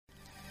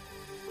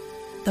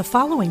The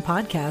following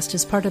podcast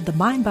is part of the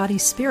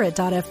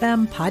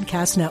MindBodySpirit.fm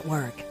podcast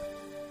network.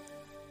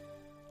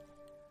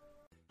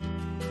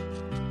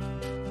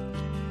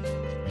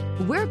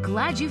 We're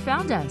glad you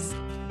found us.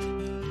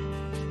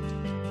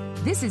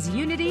 This is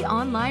Unity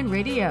Online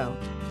Radio,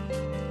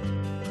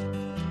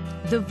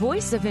 the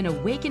voice of an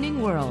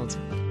awakening world.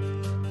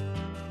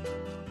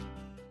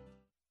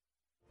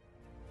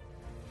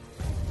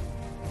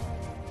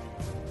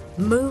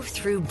 Move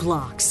through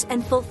blocks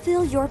and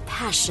fulfill your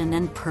passion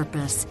and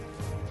purpose.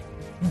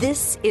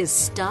 This is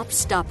Stop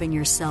Stopping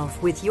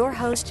Yourself with your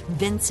host,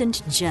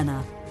 Vincent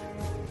Genna.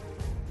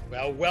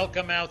 Well,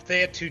 welcome out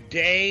there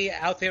today,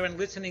 out there in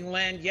listening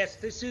land. Yes,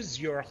 this is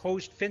your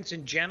host,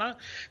 Vincent Genna,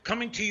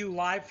 coming to you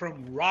live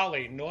from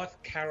Raleigh,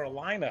 North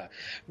Carolina,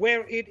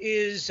 where it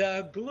is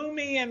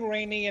gloomy and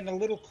rainy and a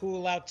little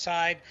cool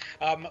outside.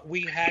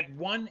 We had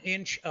 1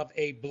 inch of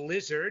a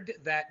blizzard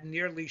that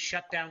nearly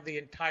shut down the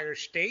entire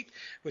state,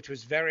 which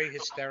was very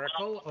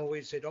hysterical.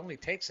 It only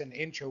takes an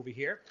inch over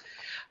here.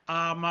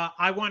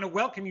 I want to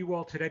welcome you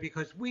all today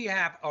because we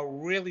have a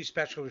really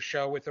special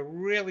show with a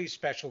really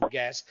special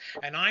guest,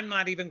 and I'm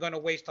not even going to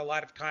waste a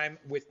lot of time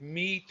with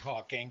me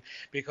talking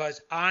because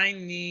I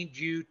need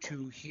you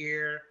to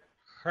hear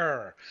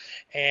her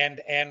and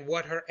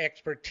what her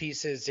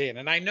expertise is in.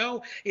 And I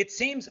know it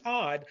seems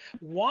odd.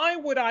 Why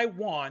would I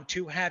want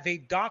to have a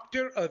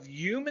doctor of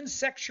human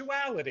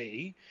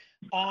sexuality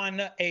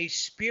on a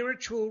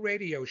spiritual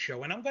radio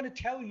show? And I'm going to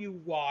tell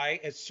you why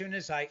as soon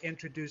as I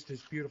introduce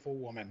this beautiful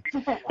woman.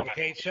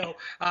 Okay, so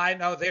I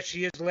know there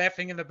she is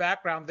laughing in the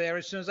background there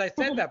as soon as I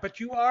said that, but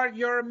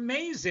you're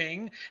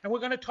amazing, and we're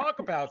going to talk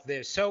about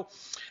this. So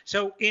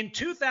in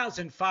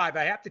 2005,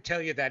 I have to tell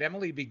you that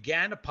Emily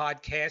began a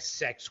podcast,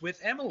 Sex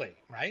with Emily,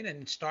 right?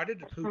 And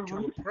started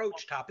to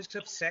approach topics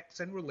of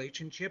sex and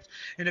relationships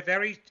in a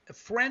very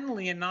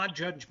friendly and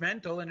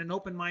non-judgmental and an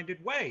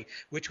open-minded way,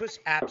 which was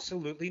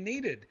absolutely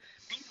needed.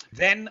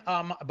 Then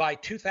by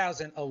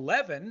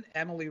 2011,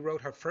 Emily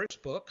wrote her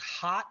first book,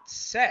 Hot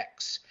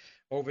Sex,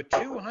 over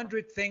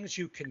 200 things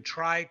you can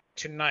try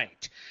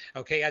tonight.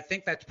 Okay, I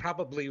think that's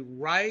probably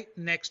right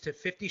next to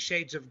 50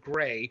 Shades of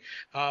Grey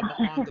on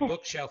the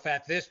bookshelf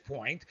at this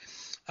point.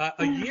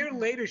 A year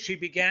later, she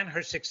began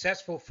her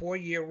successful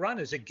 4-year run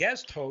as a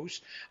guest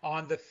host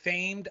on the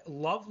famed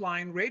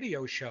Loveline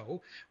radio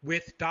show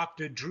with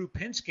Dr. Drew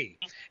Pinsky.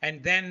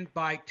 And then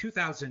by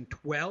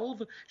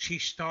 2012, she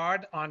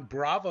starred on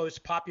Bravo's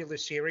popular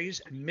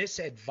series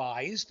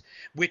Misadvised,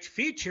 which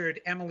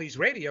featured Emily's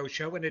radio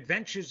show and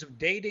adventures of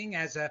dating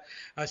as a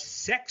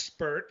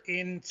sexpert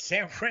in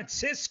San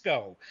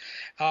Francisco.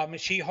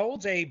 She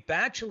holds a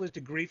bachelor's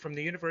degree from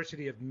the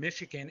University of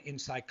Michigan in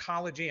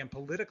psychology and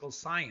political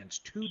science,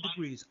 2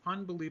 degrees,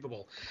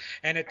 unbelievable,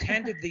 and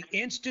attended the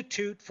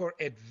Institute for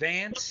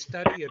Advanced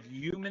Study of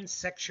Human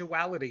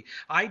Sexuality.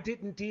 I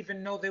didn't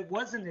even know there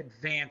was an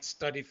advanced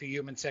study for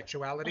human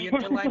sexuality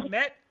until I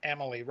met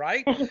Emily,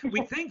 right?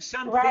 We think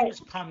some things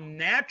come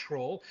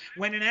natural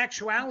when in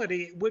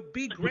actuality it would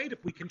be great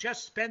if we can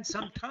just spend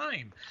some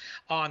time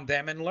on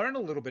them and learn a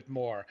little bit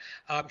more.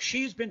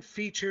 She's been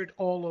featured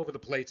all over the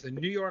place. The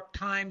New York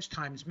Times,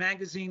 Times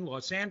Magazine,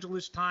 Los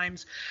Angeles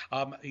Times.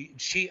 A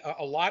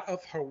lot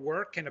of her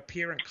work can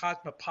appear in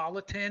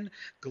Cosmopolitan,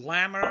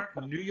 Glamour,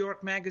 New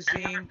York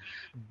Magazine,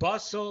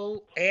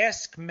 Bustle,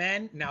 Ask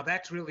Men. Now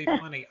that's really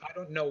funny. I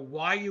don't know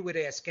why you would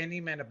ask any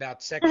men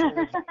about sexual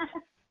advice.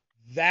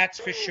 That's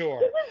for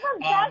sure.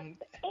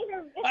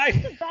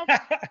 It's the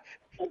best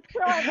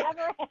intro I've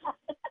ever had.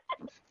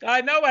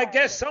 I know. I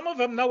guess some of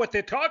them know what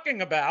they're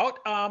talking about,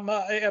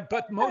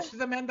 but most of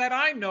the men that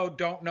I know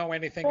don't know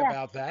anything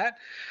about that.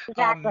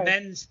 Exactly.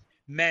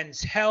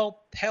 Men's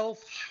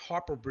Health,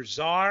 Harper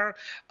Bazaar.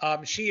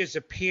 She has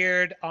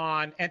appeared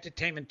on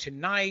Entertainment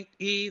Tonight,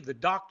 E!, The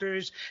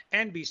Doctors,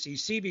 NBC,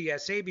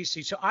 CBS,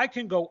 ABC. So I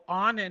can go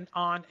on and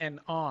on and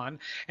on.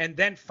 And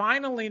then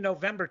finally,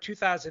 November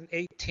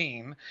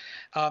 2018,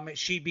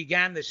 she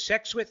began the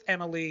Sex with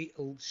Emily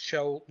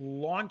show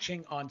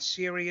launching on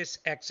Sirius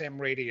XM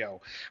Radio,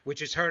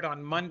 which is heard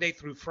on Monday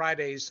through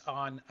Fridays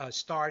on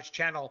Stars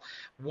Channel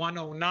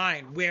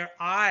 109, where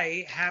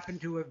I happen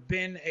to have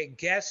been a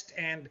guest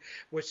and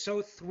was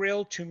so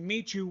thrilled to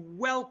meet you.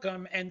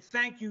 Welcome, and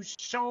thank you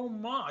so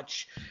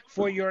much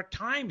for your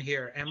time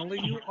here, Emily.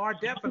 You are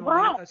definitely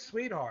a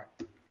sweetheart.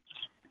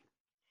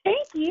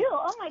 Thank you.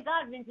 Oh my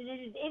God, Vincent,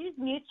 it is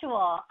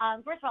mutual.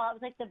 First of all, it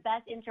was like the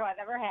best intro I've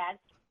ever had,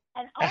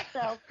 and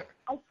also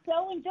I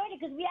so enjoyed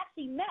it because we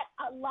actually met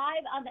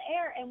live on the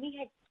air, and we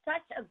had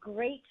such a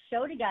great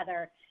show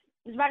together.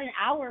 It was about an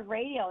hour of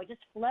radio. It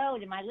just flowed,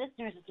 and my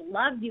listeners just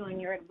loved you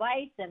and your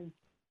advice, and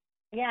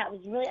Yeah, it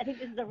was really, I think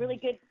this is a really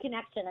good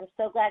connection. I'm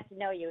so glad to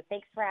know you.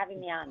 Thanks for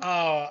having me on.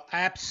 Oh,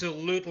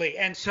 absolutely.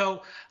 And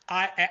so,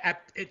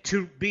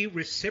 to be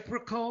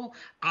reciprocal,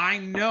 I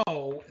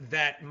know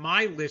that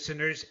my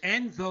listeners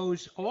and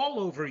those all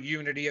over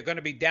Unity are going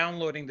to be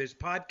downloading this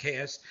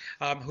podcast,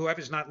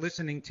 whoever's not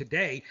listening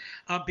today,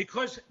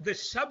 because the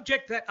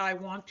subject that I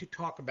want to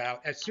talk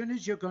about, as soon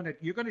as you're going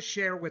to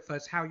share with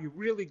us how you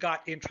really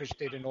got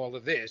interested in all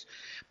of this.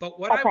 But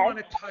what I want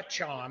to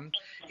touch on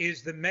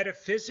is the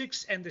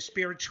metaphysics and the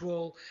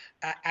spiritual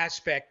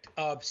aspect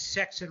of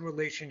sex and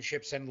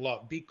relationships and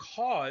love,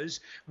 because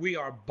we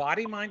are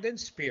body, mind, and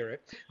spirit.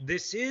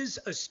 This is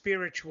a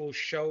spiritual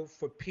show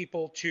for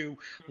people to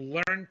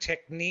learn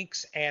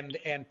techniques and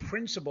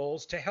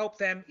principles to help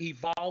them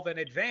evolve and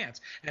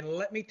advance. And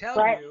let me tell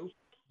you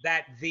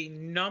that the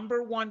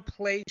number one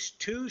place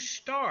to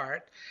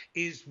start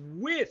is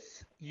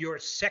with your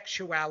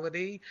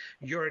sexuality,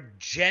 your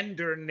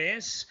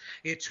genderness.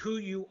 It's who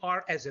you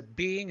are as a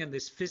being in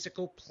this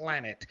physical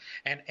planet.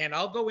 And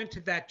I'll go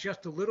into that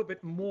just a little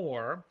bit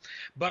more.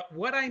 But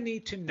what I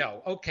need to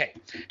know, okay,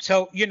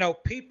 so,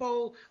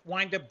 people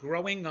wind up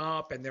growing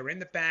up and they're in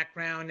the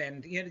background,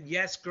 and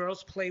yes,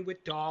 girls play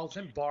with dolls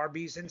and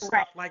Barbies and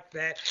stuff like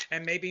that.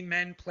 And maybe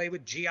men play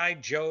with G.I.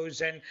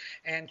 Joes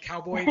and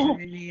cowboys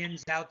and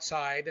Indians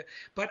outside.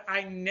 But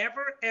I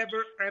never,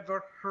 ever,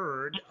 ever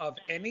heard of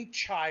any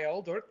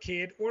child or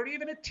kid or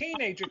even a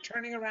teenager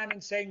turning around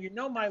and saying,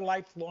 my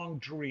lifelong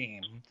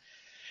dream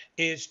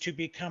is to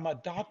become a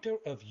doctor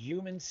of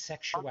human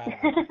sexuality.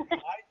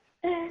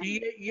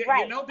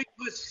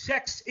 Because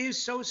sex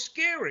is so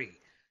scary.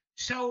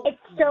 So it's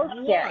so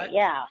scary,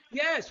 yeah.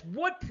 Yes.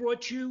 What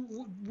brought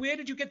you, where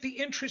did you get the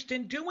interest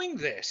in doing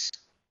this?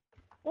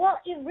 Well,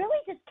 it really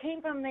just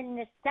came from a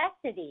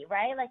necessity,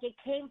 right? Like it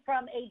came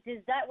from a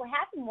desire. What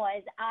happened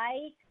was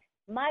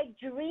my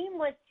dream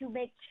was to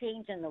make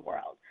change in the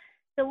world.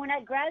 So when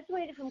I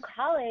graduated from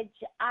college,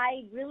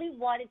 I really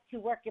wanted to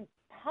work in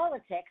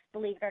politics,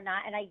 believe it or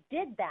not, and I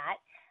did that.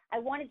 I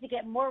wanted to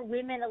get more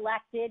women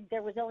elected.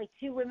 There was only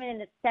 2 women in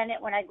the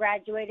Senate when I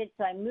graduated,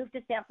 so I moved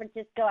to San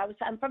Francisco.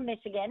 I'm from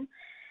Michigan,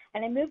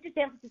 and I moved to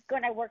San Francisco,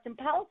 and I worked in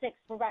politics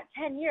for about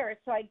 10 years.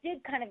 So I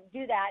did kind of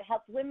do that,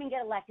 helped women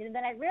get elected, and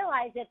then I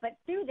realized it. But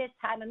through this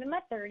time, I'm in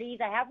my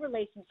 30s. I have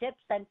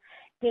relationships and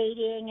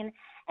dating,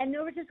 and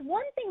there was just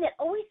one thing that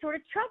always sort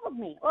of troubled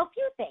me. Well, a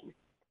few things: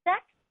 sex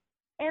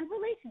and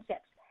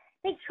relationships.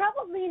 They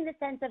troubled me in the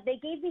sense of they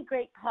gave me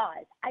great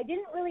pause. I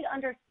didn't really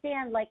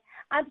understand,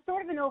 I'm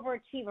sort of an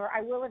overachiever,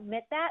 I will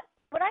admit that,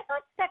 but I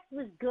thought sex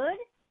was good.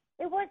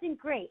 It wasn't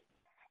great.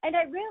 And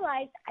I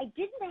realized I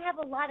didn't have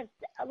a lot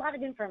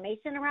of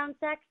information around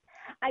sex.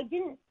 I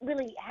didn't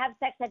really have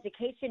sex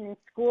education in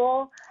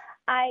school.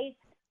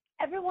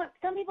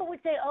 Some people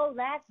would say, oh,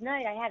 last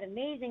night I had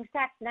amazing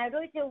sex. And I would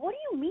always say, what do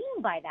you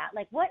mean by that?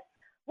 What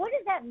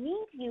does that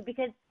mean to you?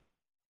 Because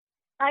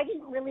I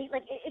didn't really,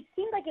 it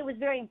seemed like it was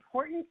very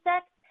important,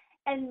 sex,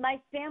 and my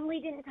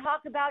family didn't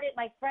talk about it.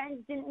 My friends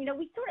didn't,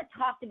 we sort of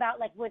talked about,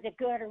 was it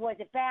good or was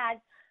it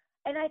bad?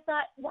 And I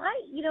thought, why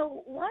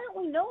don't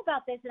we know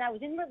about this? And I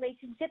was in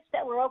relationships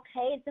that were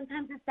okay, and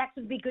sometimes the sex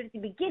would be good at the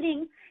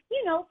beginning,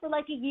 for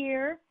a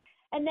year,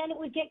 and then it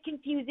would get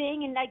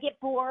confusing, and I'd get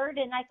bored,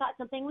 and I thought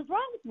something was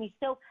wrong with me.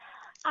 So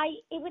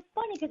it was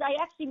funny because I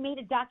actually made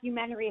a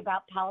documentary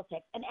about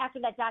politics, and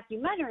after that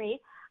documentary,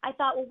 I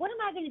thought, well, what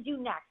am I going to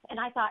do next? And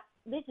I thought,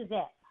 this is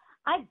it.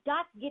 I've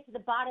got to get to the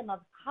bottom of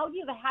how do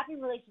you have a happy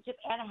relationship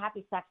and a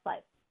happy sex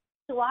life.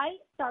 So I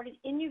started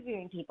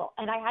interviewing people,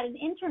 and I had an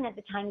intern at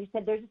the time who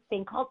said there's this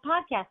thing called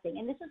podcasting,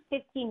 and this was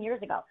 15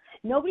 years ago.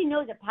 Nobody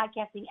knows that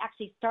podcasting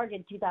actually started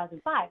in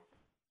 2005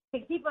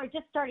 because people are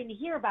just starting to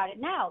hear about it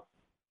now.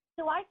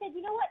 So I said,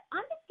 you know what?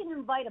 I'm just going to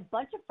invite a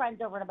bunch of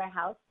friends over to my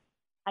house.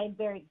 I am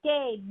very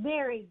gay,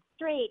 married,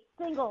 straight,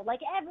 single, like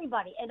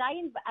everybody. And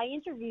I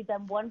interviewed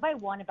them one by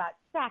one about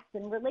sex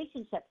and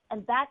relationships.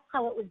 And that's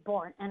how it was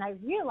born. And I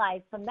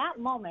realized from that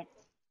moment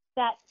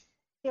that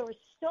there was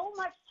so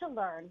much to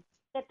learn,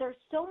 that there's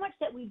so much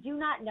that we do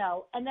not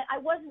know, and that I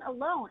wasn't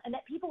alone, and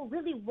that people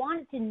really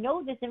wanted to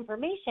know this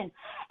information.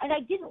 And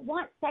I didn't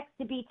want sex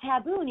to be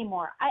taboo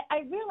anymore. I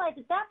realized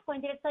at that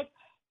point that it's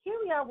here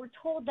we are, we're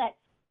told that,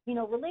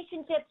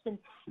 relationships and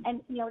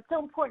it's so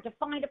important to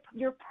find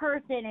your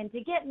person and to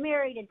get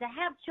married and to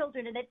have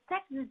children, and that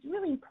sex is a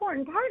really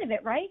important part of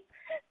it, right?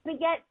 But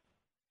yet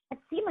it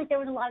seemed like there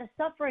was a lot of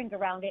suffering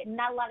around it and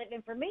not a lot of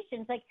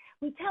information. It's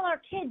we tell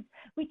our kids,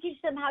 we teach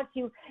them how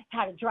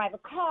to drive a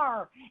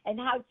car and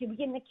how to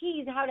begin the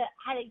keys, how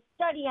to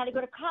study, how to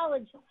go to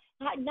college,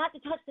 not to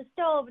touch the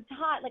stove, it's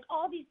hot,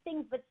 all these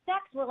things. But sex,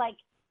 we're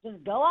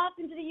just go off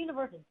into the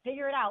universe and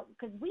figure it out,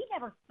 because we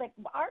never,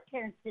 our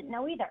parents didn't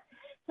know either.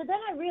 So then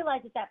I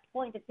realized at that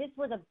point that this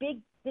was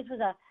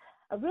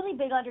a really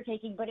big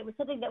undertaking, but it was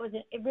something that was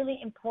really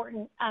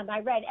important. I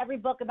read every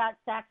book about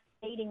sex,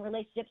 dating,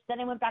 relationships. Then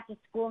I went back to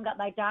school and got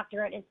my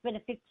doctorate. It's been a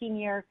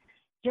 15-year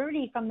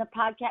journey from the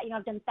podcast.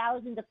 I've done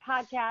thousands of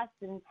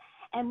podcasts,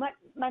 and what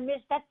my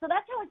mission. So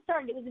that's how it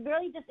started. It was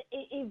really just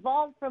it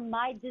evolved from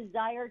my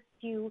desire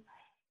to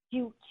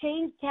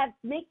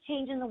make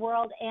change in the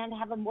world and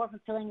have a more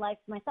fulfilling life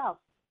for myself.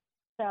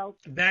 So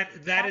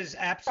that is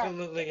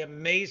absolutely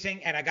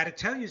amazing. And I got to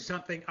tell you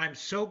something. I'm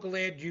so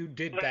glad you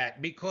did that,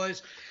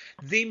 because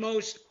the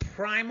most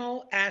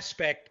primal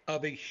aspect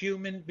of a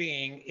human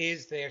being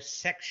is their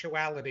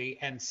sexuality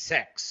and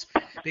sex,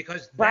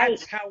 because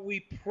that's how we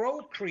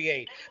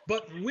procreate.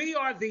 But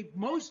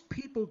most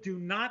people do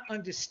not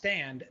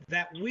understand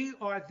that we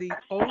are the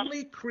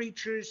only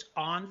creatures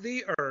on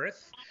the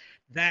earth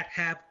that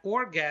have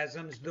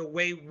orgasms the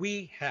way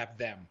we have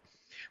them.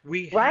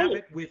 We have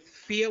it with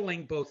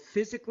feeling both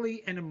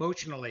physically and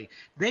emotionally.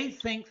 They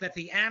think that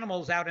the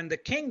animals out in the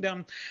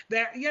kingdom,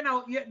 they're,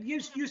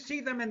 you see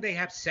them and they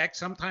have sex.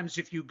 Sometimes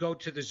if you go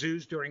to the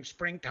zoos during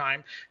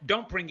springtime,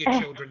 don't bring your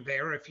children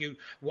there if you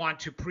want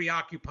to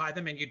preoccupy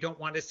them and you don't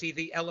want to see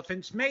the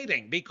elephants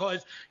mating,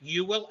 because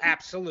you will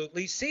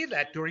absolutely see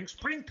that during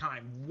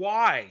springtime.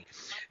 Why?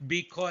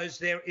 Because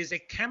there is a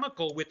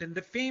chemical within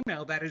the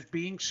female that is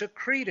being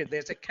secreted.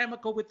 There's a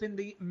chemical within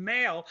the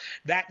male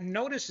that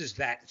notices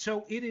that.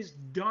 So it is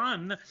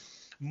done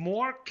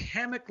more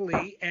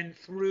chemically and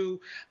through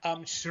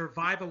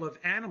survival of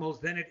animals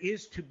than it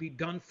is to be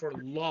done for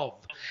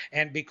love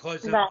and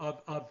because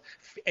of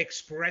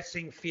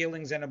expressing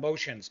feelings and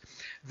emotions.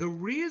 The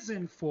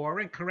reason for,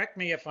 and correct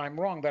me if I'm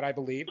wrong, but I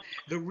believe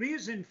the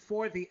reason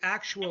for the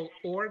actual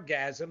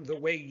orgasm, the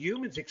way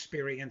humans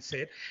experience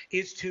it,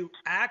 is to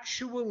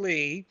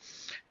actually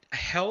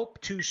help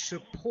to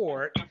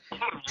support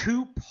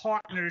two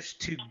partners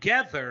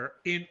together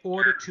in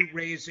order to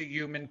raise a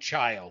human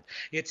child.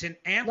 It's an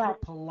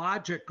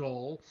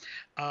anthropological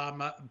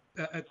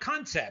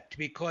concept,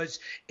 because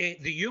the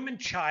human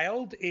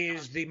child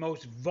is the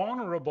most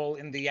vulnerable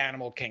in the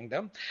animal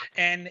kingdom,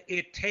 and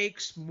it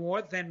takes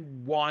more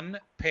than one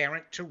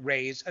parent to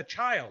raise a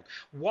child.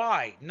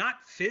 Why? Not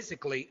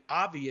physically,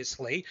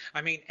 obviously.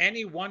 I mean,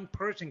 any one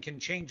person can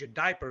change a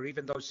diaper,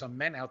 even though some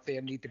men out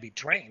there need to be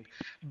trained.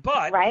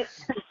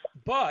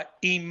 But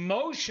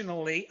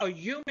emotionally, a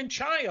human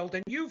child,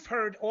 and you've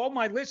heard, all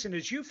my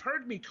listeners, you've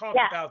heard me talk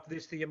about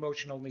this, the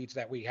emotional needs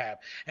that we have.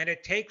 And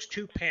it takes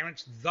two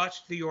parents,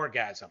 thus the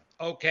orgasm.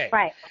 Okay.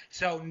 Right.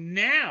 So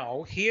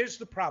now here's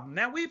the problem.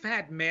 Now we've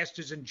had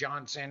Masters and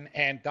Johnson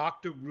and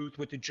Dr. Ruth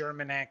with the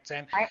German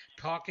accent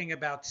talking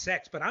about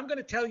sex. But I'm going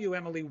to tell you,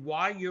 Emily,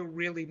 why you're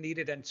really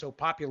needed and so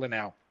popular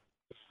now.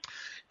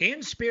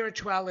 In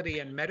spirituality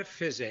and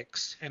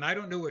metaphysics, and I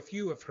don't know if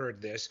you have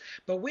heard this,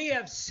 but we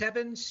have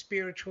 7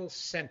 spiritual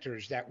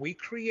centers that we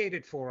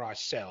created for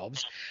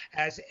ourselves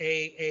as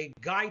a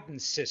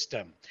guidance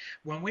system.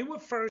 When we were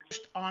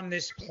first on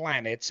this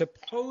planet,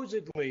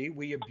 supposedly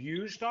we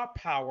abused our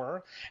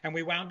power and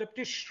we wound up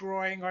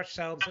destroying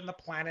ourselves and the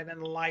planet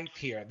and life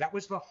here. That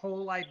was the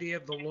whole idea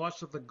of the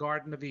loss of the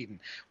Garden of Eden.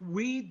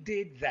 We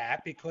did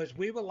that because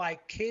we were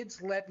like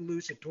kids let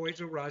loose at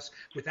Toys R Us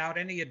without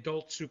any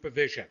adult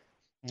supervision.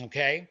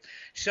 Okay,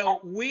 so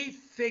we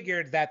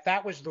figured that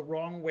that was the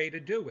wrong way to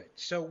do it.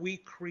 So we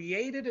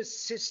created a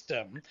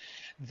system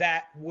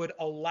that would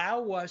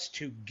allow us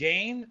to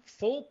gain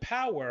full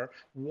power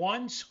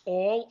once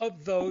all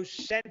of those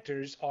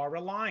centers are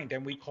aligned.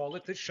 And we call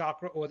it the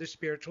chakra or the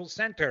spiritual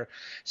centers.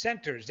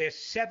 There's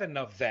 7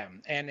 of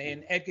them. And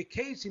in Edgar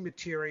Cayce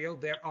material,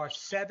 there are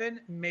 7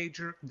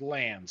 major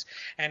glands.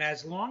 And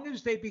as long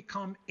as they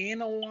become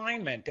in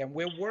alignment, and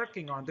we're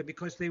working on them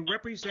because they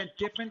represent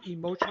different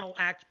emotional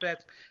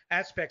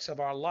aspects of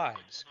our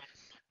lives,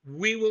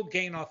 we will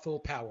gain our full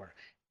power.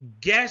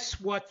 Guess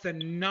what the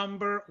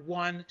number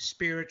 1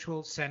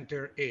 spiritual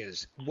center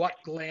is? What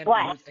gland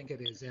do you think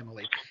it is,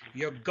 Emily?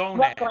 Your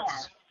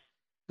gonads.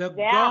 The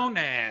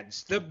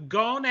gonads. The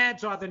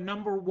gonads are the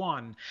number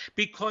 1,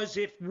 because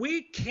if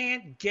we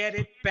can't get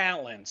it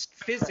balanced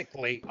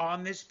physically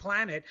on this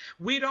planet,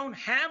 we don't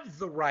have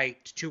the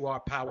right to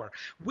our power.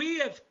 We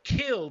have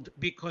killed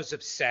because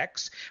of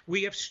sex.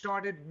 We have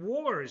started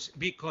wars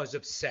because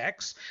of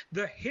sex.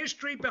 The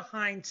history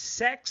behind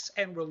sex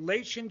and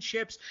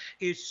relationships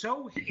is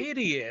so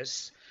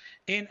hideous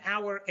in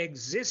our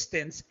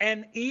existence,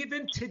 and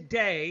even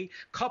today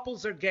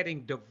couples are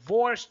getting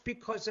divorced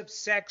because of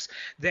sex,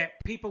 that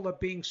people are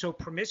being so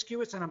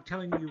promiscuous. And I'm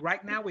telling you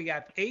right now, we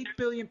have 8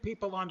 billion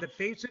people on the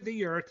face of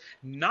the earth,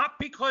 not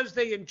because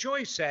they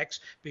enjoy sex,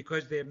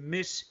 because they're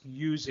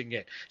misusing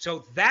it.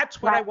 So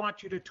that's what I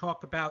want you to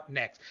talk about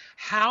next.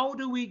 How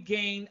do we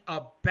gain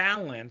a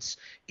balance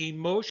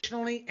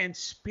emotionally and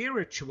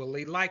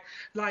spiritually? Like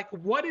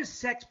what is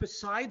sex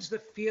besides the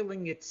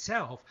feeling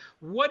itself?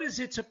 What is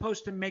it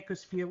supposed to make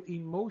us feel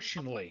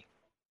emotionally?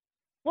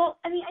 Well,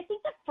 I mean, I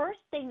think the first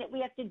thing that we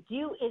have to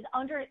do is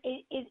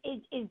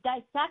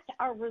dissect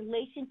our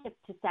relationship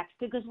to sex,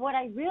 because what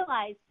I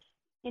realized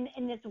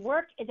in this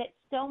work is that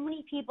so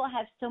many people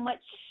have so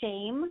much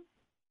shame,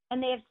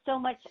 and they have so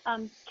much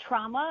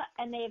trauma,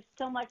 and they have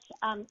so much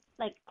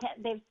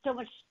they have so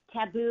much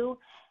taboo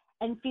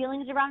and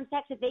feelings around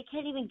sex that they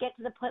can't even get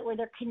to the point where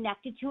they're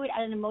connected to it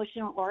at an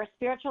emotional or a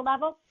spiritual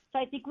level. So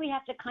I think we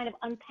have to kind of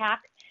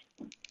unpack.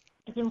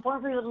 It's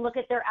important for people to look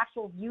at their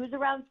actual views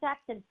around sex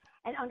and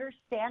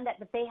understand that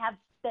they have,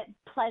 that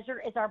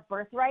pleasure is our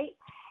birthright,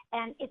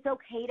 and it's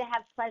okay to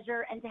have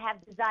pleasure and to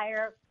have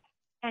desire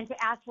and to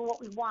ask for what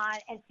we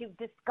want and to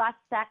discuss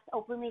sex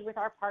openly with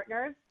our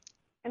partners,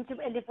 and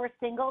if we're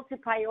single, to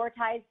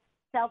prioritize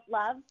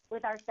self-love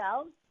with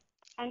ourselves.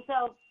 And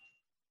so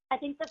I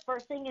think the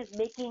first thing is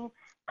becoming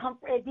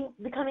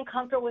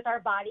comfortable with our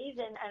bodies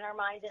and our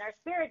minds and our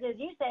spirits, as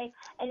you say,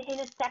 and in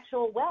a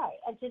sexual way,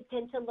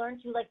 and to learn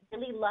to like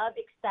really love,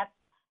 accept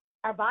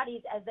our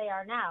bodies as they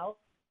are now,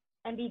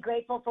 and be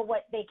grateful for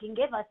what they can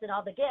give us and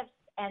all the gifts,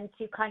 and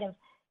to kind of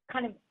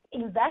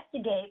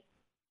investigate,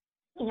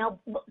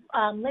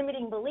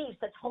 limiting beliefs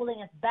that's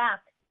holding us back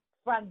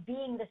from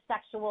being the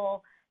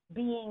sexual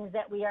beings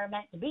that we are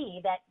meant to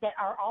be, that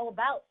are all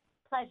about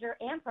pleasure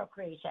and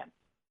procreation.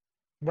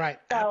 Right,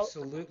 So,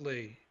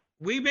 absolutely.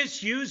 We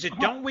misuse it.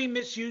 Don't we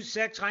misuse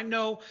sex? I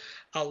know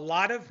a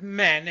lot of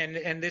men,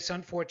 and this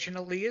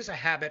unfortunately is a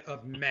habit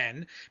of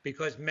men,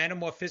 because men are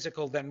more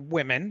physical than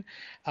women,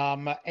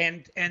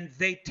 and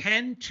they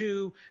tend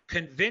to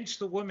convince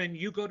the woman,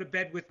 you go to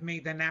bed with me,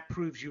 then that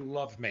proves you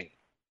love me.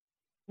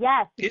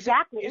 Yes,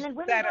 exactly. And then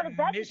women that go to a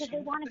bed because they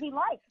want to be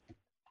liked.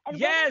 And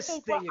Yes,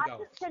 women think, there well, you I'm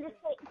go. just going to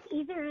say, it's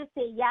easier to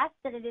say yes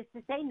than it is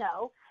to say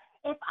no.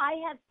 If I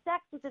have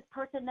sex with this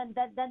person, then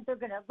they're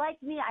going to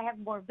like me. I have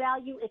more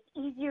value. It's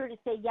easier to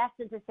say yes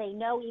than to say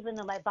no, even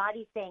though my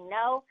body's saying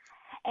no.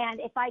 And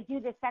if I do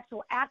this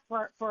sexual act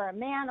for a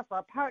man or for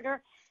a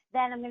partner,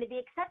 then I'm going to be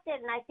accepted.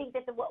 And I think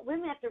that what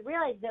women have to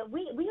realize that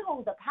we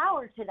hold the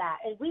power to that,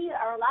 and we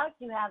are allowed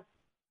to have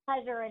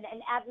pleasure and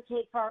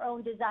advocate for our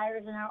own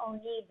desires and our own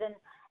needs.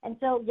 And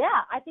so,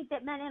 yeah, I think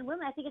that men and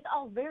women, I think it's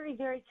all very,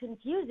 very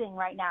confusing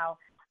right now.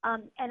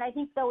 And I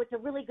think, though, it's a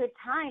really good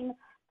time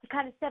to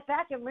kind of step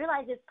back and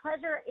realize that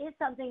pleasure is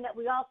something that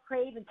we all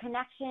crave, and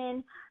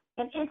connection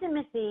and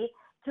intimacy,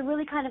 to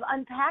really kind of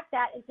unpack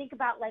that and think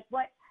about, like,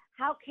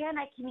 how can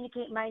I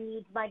communicate my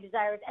needs, my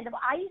desires? And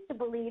I used to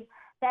believe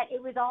that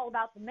it was all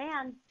about the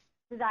man's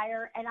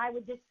desire, and I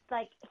would just,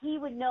 like, he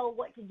would know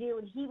what to do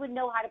and he would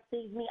know how to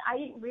please me. I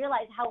didn't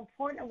realize how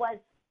important it was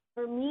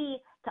for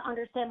me to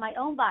understand my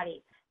own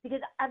body,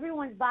 because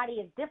everyone's body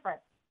is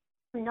different.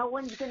 No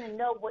one's going to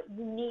know what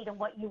you need and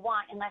what you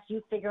want unless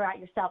you figure out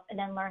yourself and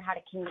then learn how to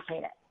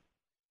communicate it.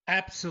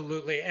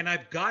 Absolutely. And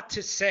I've got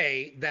to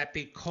say that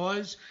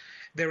because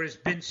there has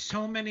been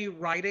so many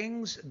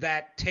writings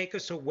that take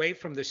us away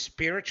from the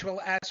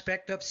spiritual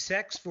aspect of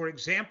sex. For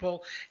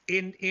example,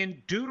 in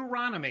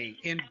Deuteronomy,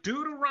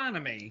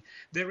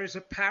 there is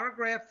a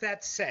paragraph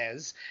that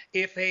says,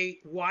 if a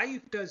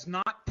wife does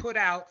not put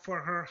out for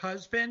her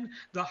husband,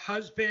 the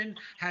husband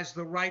has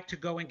the right to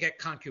go and get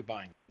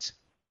concubines.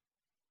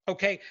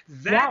 Okay,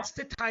 that's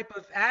the type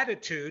of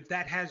attitude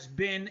that has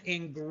been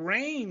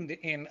ingrained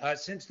in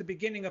us since the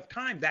beginning of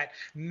time, that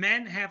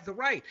men have the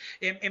right.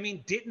 I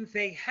mean, didn't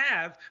they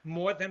have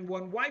more than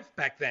one wife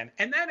back then?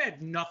 And that had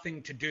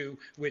nothing to do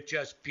with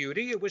just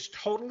beauty. It was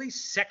totally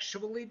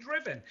sexually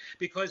driven,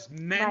 because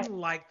men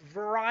liked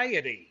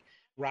variety,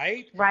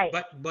 right? Right.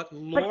 But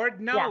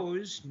Lord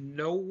knows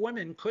no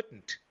woman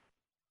couldn't.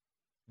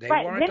 They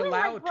weren't Women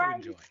allowed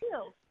like to enjoy.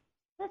 Too.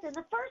 Listen,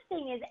 the first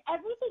thing is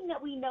everything that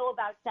we know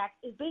about sex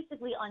is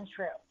basically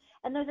untrue.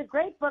 And there's a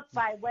great book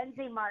by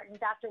Wednesday Martin,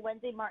 Dr.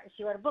 Wednesday Martin.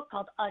 She wrote a book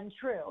called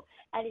Untrue.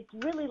 And it's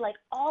really like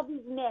all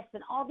these myths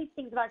and all these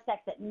things about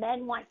sex, that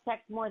men want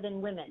sex more than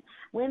women.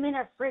 Women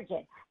are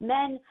frigid.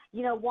 Men,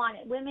 want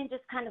it. Women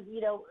just kind of,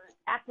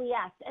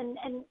 acquiesce.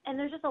 And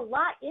there's just a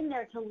lot in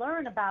there to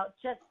learn about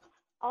just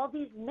all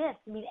these myths.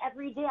 I mean,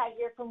 every day I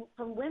hear from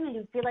women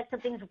who feel like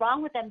something's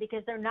wrong with them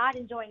because they're not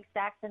enjoying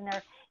sex, and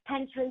their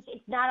penetration,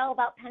 it's not all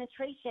about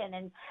penetration.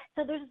 And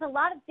so there's just a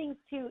lot of things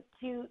to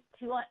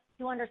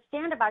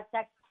understand about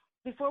sex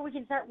before we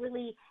can start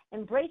really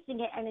embracing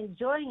it and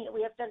enjoying it.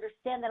 We have to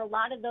understand that a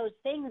lot of those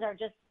things are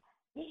just,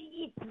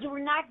 we're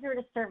not here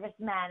to service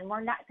men.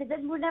 We're not, because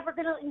then we're never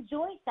going to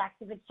enjoy sex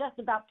if it's just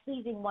about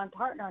pleasing one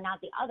partner and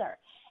not the other.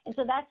 And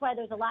so that's why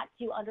there's a lot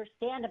to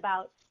understand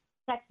about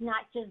sex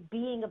not just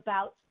being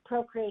about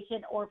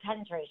procreation or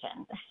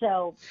penetration.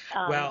 So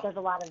there's a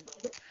lot of,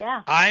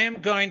 I am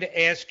going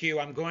to ask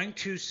you, I'm going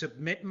to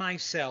submit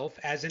myself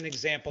as an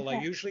example. I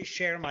usually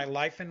share my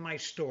life and my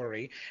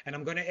story, and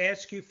I'm going to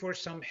ask you for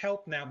some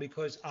help now,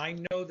 because I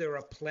know there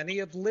are plenty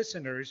of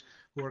listeners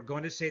who are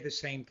going to say the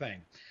same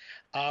thing.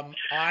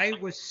 I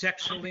was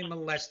sexually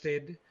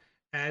molested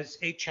as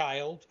a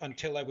child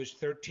until I was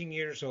 13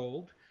 years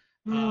old,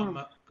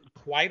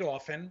 quite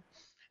often.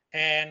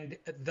 And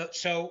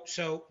so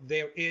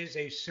there is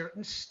a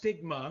certain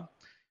stigma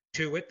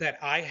to it that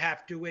I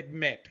have to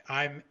admit.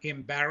 I'm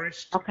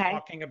embarrassed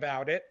talking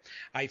about it.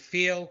 I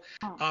feel,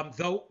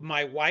 though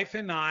my wife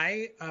and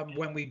I,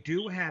 when we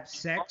do have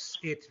sex,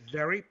 it's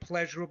very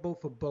pleasurable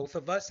for both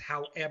of us.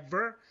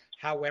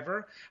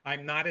 However,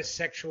 I'm not as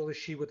sexual as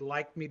she would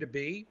like me to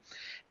be.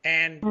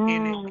 And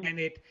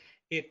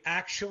it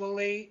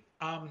actually,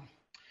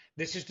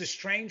 this is the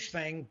strange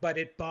thing, but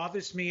it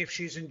bothers me if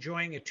she's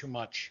enjoying it too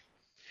much.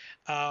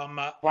 And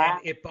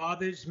it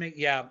bothers me.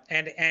 Yeah.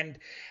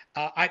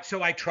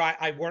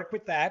 I work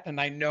with that, and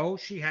I know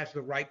she has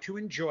the right to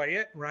enjoy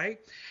it, right?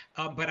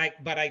 But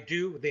I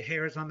do, the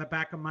hairs on the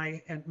back of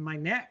my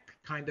neck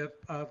kind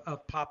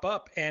of pop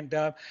up. And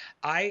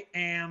I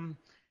am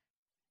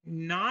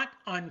not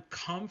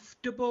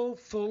uncomfortable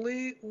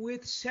fully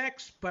with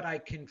sex, but I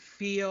can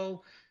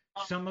feel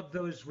some of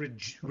those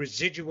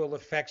residual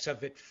effects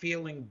of it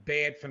feeling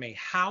bad for me.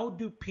 How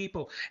do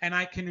people, and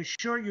I can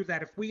assure you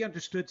that if we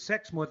understood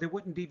sex more, there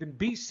wouldn't even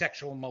be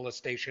sexual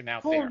molestation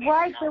out there.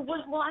 Right. Thank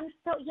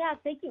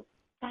you.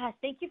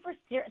 Thank you for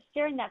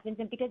sharing that,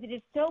 Vincent, because it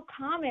is so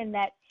common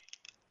that,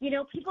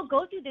 people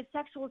go through this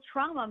sexual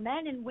trauma,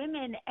 men and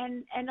women,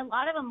 and a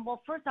lot of them,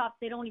 well, first off,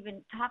 they don't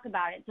even talk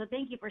about it. So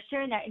thank you for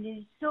sharing that. And it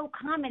is so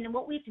common. And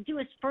what we have to do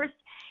is first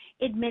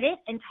admit it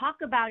and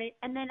talk about it.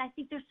 And then I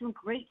think there's some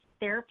great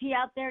therapy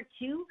out there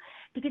too,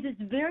 because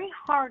it's very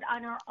hard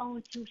on our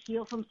own to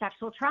heal from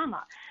sexual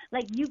trauma.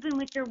 Like, you've been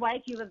with your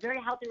wife, you have a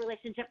very healthy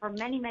relationship for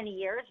many, many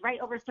years, right?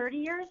 Over 30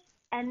 years?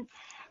 And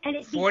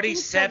it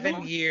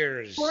 47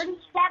 years.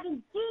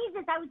 47.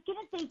 Jesus, I was going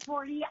to say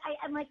 40.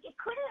 I'm like, it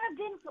couldn't have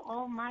been.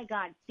 Oh my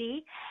God.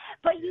 See,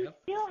 but you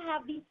still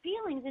have these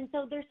feelings. And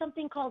so there's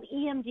something called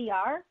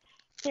EMDR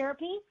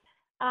therapy,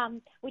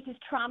 which is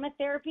trauma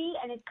therapy.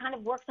 And it kind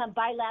of works on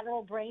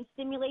bilateral brain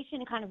stimulation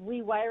and kind of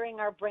rewiring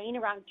our brain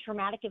around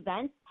traumatic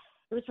events.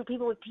 It was for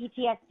people with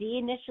PTSD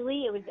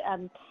initially. It was,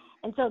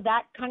 and so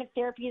that kind of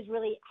therapy is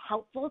really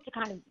helpful to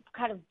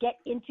kind of get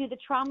into the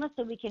trauma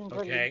so we can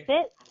release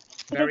it.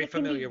 Very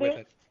familiar with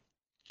it.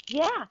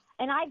 Yeah,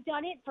 and I've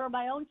done it for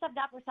my own stuff,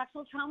 not for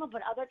sexual trauma,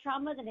 but other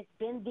traumas, and it's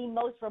been the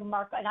most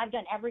remarkable. And I've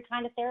done every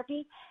kind of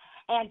therapy,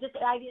 and just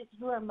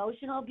through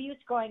emotional abuse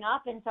growing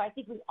up, and so I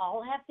think we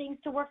all have things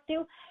to work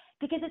through.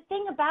 Because the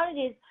thing about it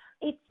is,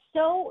 it's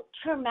so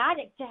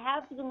traumatic to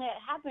have something that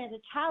happened as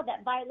a child,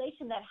 that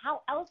violation, that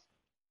how else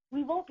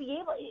we won't be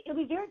able, it'll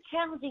be very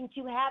challenging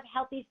to have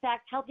healthy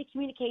sex, healthy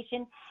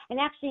communication, and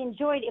actually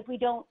enjoy it if we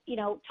don't,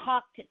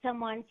 talk to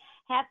someone,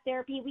 have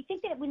therapy. We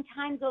think that when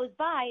time goes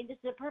by, and this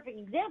is a perfect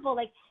example,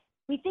 like,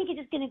 we think it's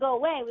just going to go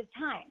away with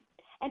time.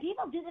 And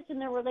people do this in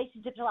their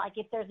relationships a lot. Like,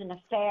 if there's an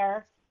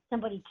affair,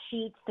 somebody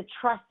cheats, the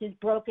trust is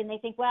broken, they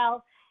think,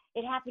 well,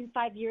 it happened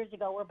 5 years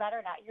ago, we're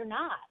better now. You're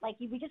not. Like,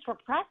 we just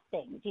repress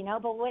things,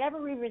 but whatever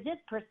we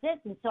resist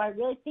persists. And so I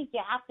really think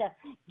you have to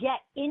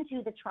get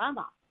into the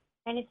trauma.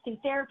 And it's through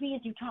therapy,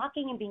 and through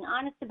talking and being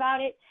honest about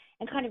it,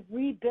 and kind of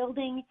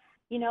rebuilding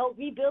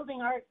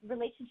our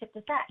relationship to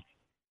sex.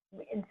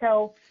 And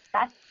so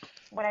that's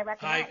what I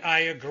recommend. I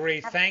agree.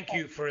 Thank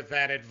you for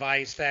that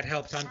advice. That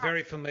helps. I'm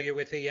very familiar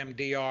with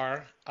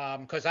EMDR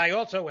because I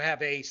also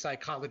have a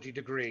psychology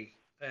degree.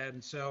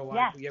 And so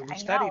we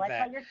studied that.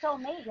 That's why you're so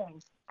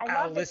amazing. I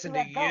love listen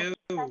to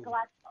you.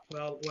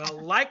 Well,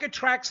 like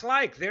attracts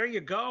like. There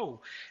you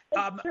go.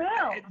 It's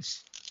true.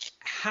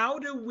 How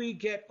do we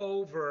get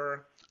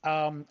over...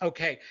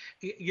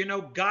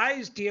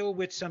 guys deal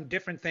with some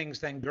different things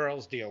than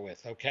girls deal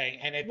with, okay?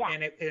 And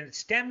it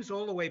stems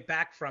all the way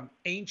back from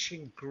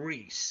ancient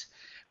Greece.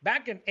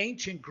 Back in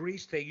ancient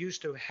Greece, they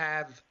used to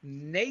have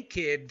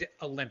naked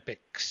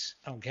Olympics,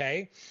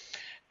 okay?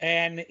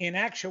 And in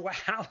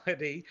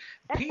actuality,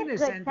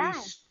 penis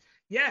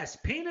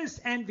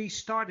envy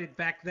started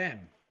back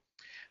then.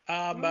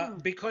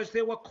 Because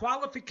there were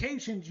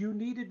qualifications you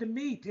needed to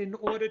meet in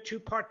order to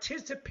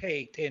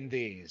participate in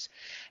these.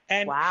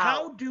 And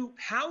how do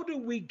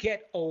we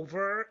get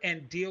over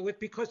and deal with,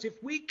 because if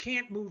we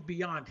can't move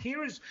beyond,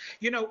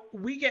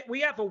 we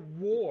have a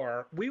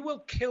war, we will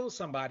kill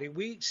somebody,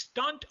 we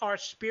stunt our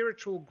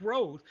spiritual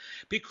growth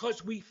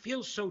because we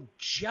feel so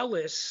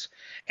jealous.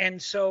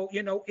 And so,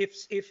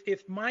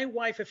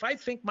 if I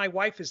think my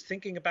wife is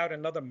thinking about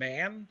another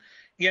man,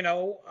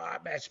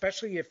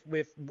 especially if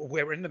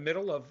we're in the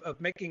middle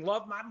of making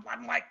love,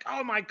 I'm like,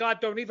 oh my God,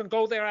 don't even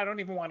go there. I don't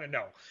even want to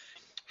know.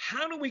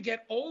 How do we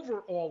get over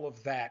all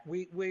of that?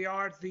 We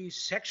are these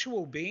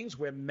sexual beings.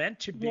 We're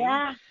meant to be,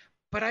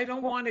 but I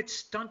don't want it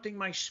stunting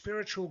my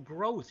spiritual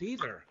growth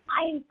either.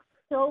 I'm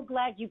so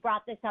glad you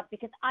brought this up,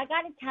 because I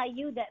got to tell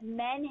you that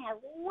men have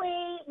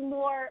way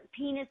more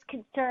penis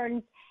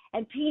concerns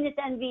and penis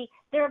envy.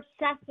 They're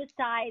obsessed with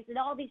size and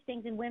all these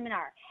things than women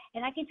are.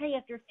 And I can tell you,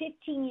 after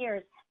 15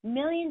 years,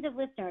 millions of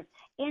listeners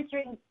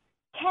answering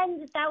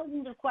tens of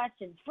thousands of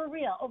questions for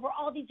real over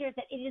all these years,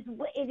 that it is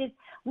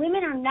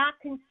women are not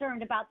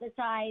concerned about the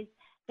size.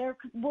 They're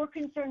more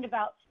concerned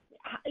about,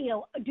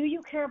 do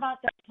you care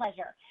about their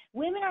pleasure?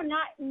 Women are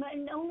not,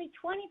 only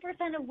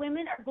 20% of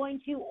women are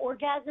going to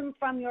orgasm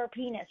from your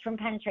penis, from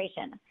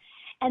penetration.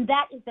 And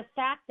that is the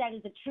fact, that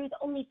is the truth,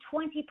 only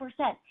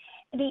 20%.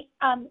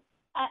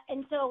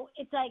 And so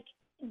it's like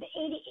the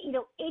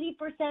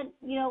 80%,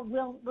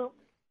 will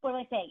what do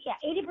I say? Yeah,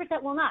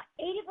 80% will not.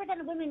 80%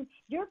 of women,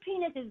 your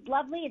penis is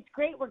lovely. It's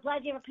great. We're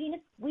glad you have a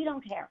penis. We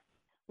don't care.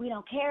 We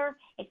don't care.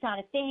 It's not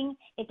a thing.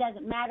 It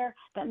doesn't matter.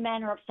 But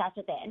men are obsessed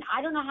with it. And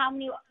I don't know how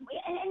many,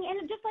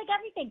 and just like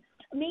everything,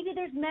 maybe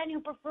there's men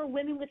who prefer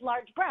women with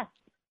large breasts.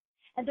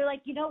 And they're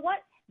like, you know what?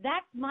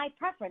 that's my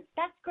preference.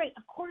 That's great.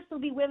 Of course,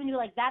 there'll be women who are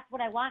like, that's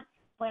what I want.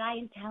 But I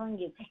am telling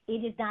you,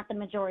 it is not the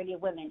majority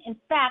of women. In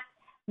fact,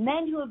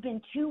 men who have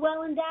been too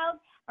well endowed,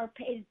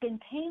 it's been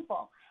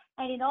painful.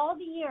 And in all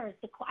the years,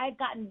 I've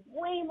gotten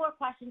way more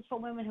questions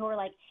from women who are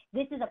like,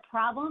 this is a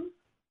problem.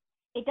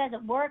 It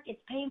doesn't work. It's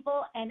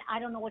painful. And I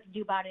don't know what to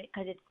do about it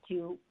because it's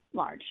too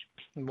large.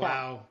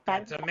 Wow,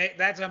 that's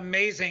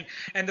amazing.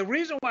 And the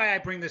reason why I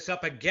bring this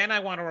up, again, I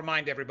want to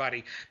remind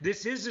everybody,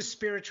 this is a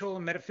spiritual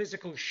and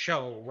metaphysical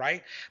show,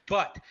 right?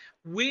 But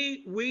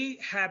we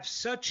have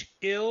such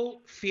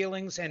ill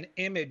feelings and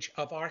image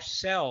of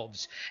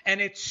ourselves.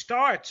 And it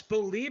starts,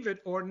 believe it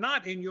or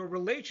not, in your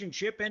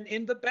relationship and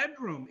in the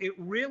bedroom. It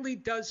really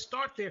does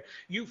start there.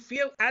 You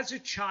feel as a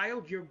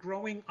child, you're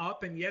growing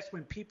up. And yes,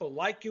 when people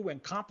like you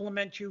and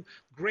compliment you,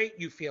 great.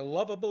 You feel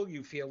lovable.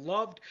 You feel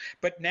loved.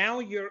 But now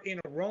you're in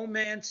a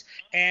romance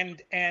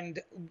and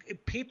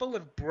people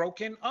have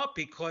broken up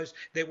because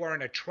they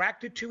weren't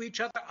attracted to each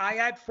other. I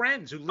had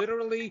friends who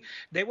literally,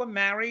 they were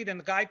married and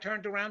the guy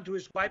turned around to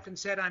his wife and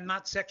said, I'm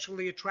not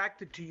sexually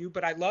attracted to you,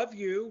 but I love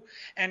you.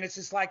 And it's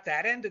just like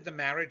that ended the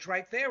marriage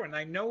right there. And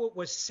I know it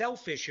was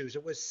self issues.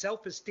 It was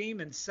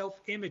self-esteem and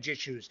self-image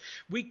issues.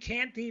 We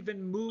can't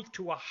even move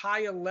to a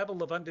higher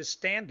level of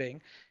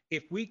understanding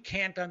if we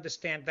can't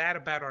understand that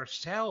about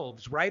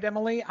ourselves. Right,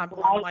 Emily? I'm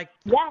like,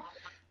 yes.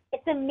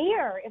 It's a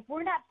mirror. If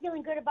we're not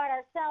feeling good about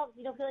ourselves,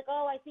 you don't feel like,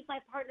 oh, I think my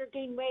partner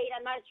gained weight,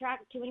 I'm not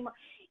attracted to him anymore.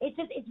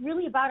 It's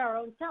really about our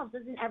own selves.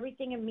 Isn't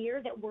everything a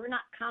mirror that we're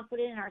not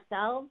confident in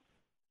ourselves?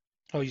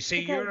 Oh, you see,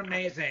 you're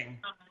amazing.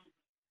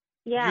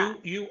 Yeah.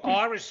 You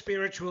are a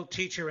spiritual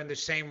teacher in the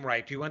same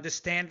right. Do you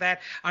understand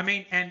that? I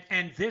mean,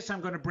 and this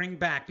I'm going to bring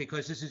back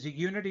because this is a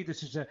unity.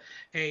 This is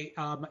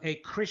a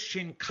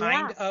Christian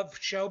kind of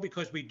show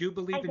because we do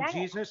believe in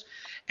Jesus.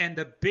 And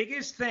the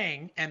biggest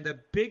thing and the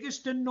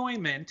biggest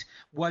annoyment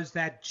was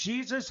that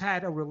Jesus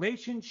had a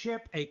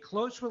relationship, a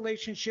close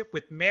relationship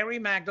with Mary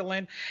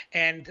Magdalene,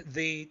 and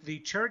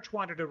the church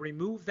wanted to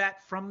remove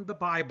that from the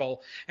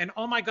Bible. And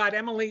oh my God,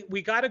 Emily,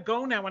 we got to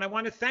go now. And I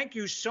want to thank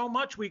you so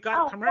much. We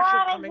got a commercial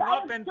coming up.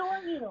 And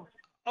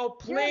oh,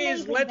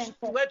 please,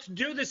 let's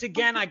do this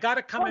again. I got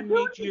to come and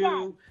meet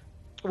you.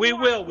 We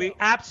will. We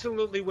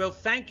absolutely will.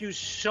 Thank you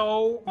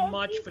so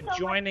much for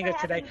joining us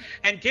today.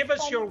 And give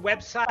us your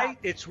website.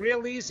 It's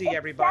real easy,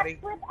 everybody.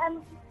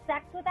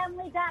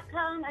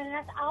 Sexwithemily.com, and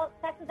that's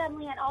Sex with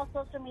Emily on all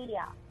social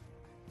media.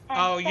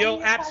 Oh,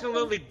 you'll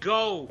absolutely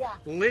go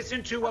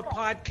listen to a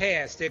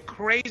podcast. They're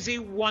crazy,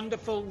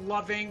 wonderful,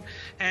 loving,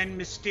 and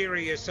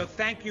mysterious. So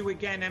thank you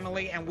again,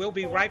 Emily, and we'll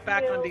be right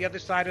back on the other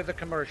side of the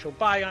commercial.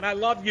 Bye, and I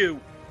love you.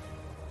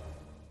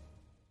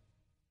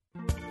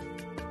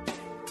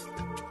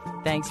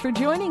 Thanks for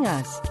joining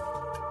us.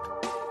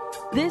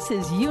 This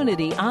is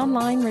Unity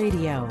Online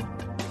Radio,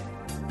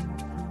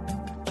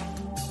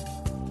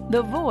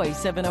 the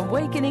voice of an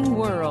awakening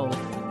world.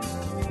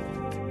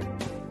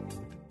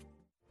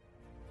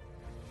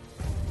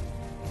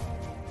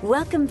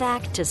 Welcome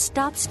back to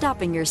Stop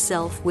Stopping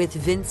Yourself with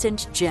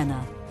Vincent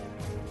Genna.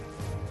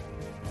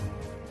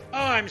 Oh,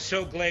 I'm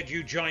so glad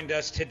you joined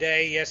us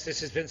today. Yes,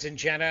 this is Vincent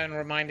Genna, and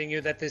reminding you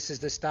that this is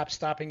the Stop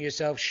Stopping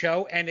Yourself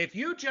show. And if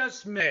you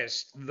just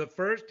missed the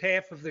first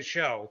half of the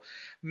show,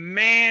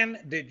 man,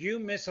 did you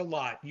miss a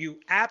lot. You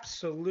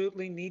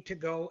absolutely need to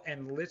go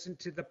and listen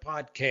to the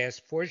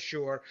podcast for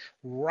sure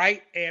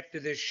right after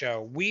this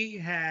show. We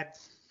had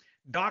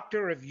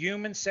Doctor of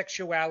Human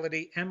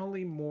Sexuality,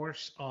 Emily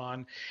Morse,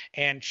 on,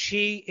 and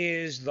she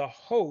is the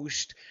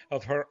host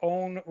of her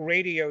own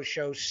radio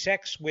show,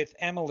 Sex with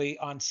Emily,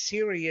 on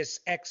Sirius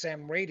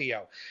XM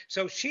Radio.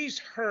 So she's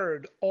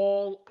heard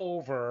all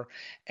over,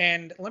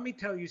 and let me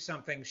tell you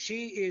something.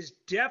 She is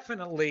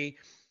definitely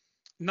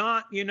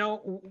not,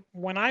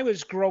 when I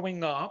was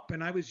growing up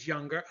and I was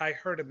younger, I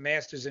heard of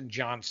Masters and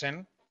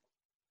Johnson,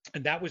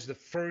 and that was the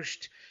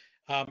first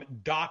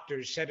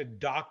set of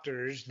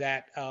doctors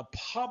that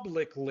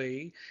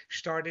publicly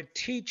started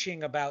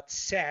teaching about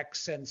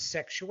sex and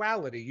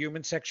sexuality,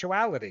 human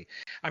sexuality.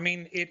 I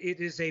mean, it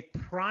is a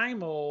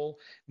primal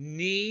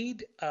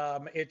need.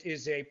 It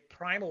is a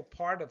primal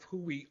part of who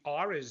we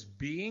are as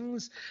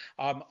beings.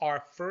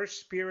 Our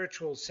first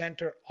spiritual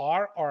center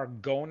are our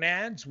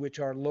gonads, which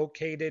are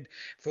located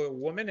for a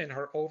woman in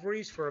her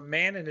ovaries, for a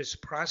man in his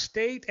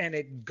prostate, and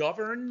it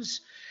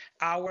governs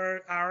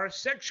our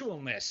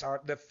sexualness,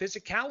 the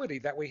physicality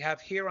that we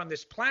have here on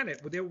this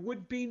planet. There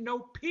would be no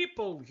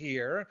people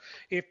here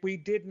if we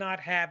did not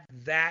have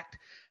that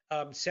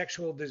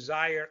sexual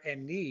desire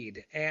and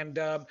need. And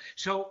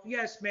so,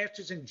 yes,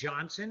 Masters and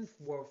Johnson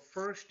were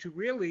first to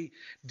really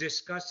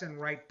discuss and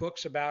write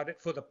books about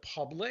it for the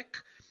public.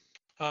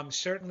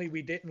 Certainly,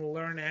 we didn't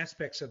learn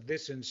aspects of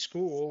this in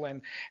school,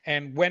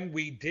 and when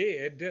we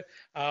did,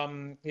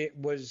 it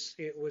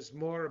was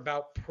more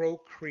about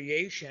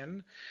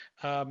procreation.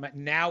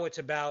 Now it's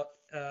about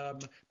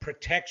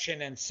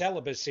protection and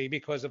celibacy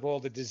because of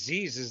all the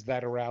diseases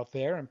that are out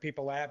there, and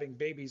people are having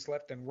babies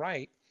left and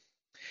right.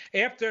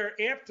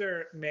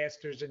 After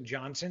Masters and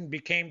Johnson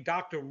became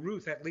Dr.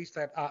 Ruth, at least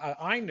that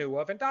I knew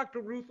of, and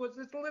Dr. Ruth was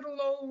this little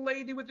old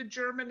lady with a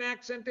German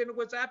accent, and it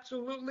was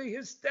absolutely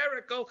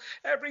hysterical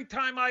every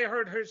time I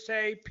heard her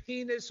say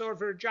penis or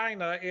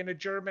vagina in a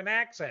German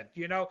accent,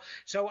 you know.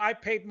 So I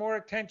paid more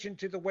attention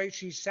to the way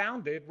she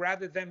sounded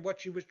rather than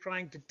what she was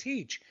trying to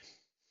teach.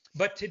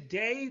 But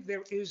today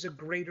there is a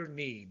greater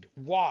need.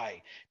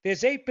 Why?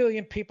 There's 8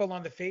 billion people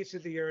on the face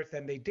of the earth,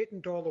 and they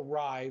didn't all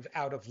arrive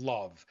out of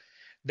love.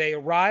 They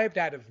arrived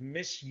out of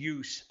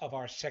misuse of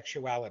our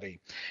sexuality.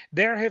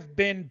 There have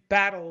been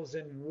battles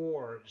and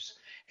wars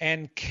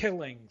and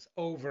killings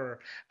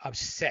over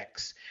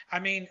sex. I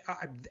mean,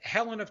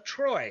 Helen of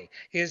Troy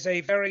is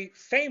a very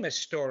famous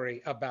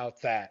story about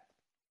that,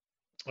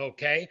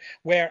 okay,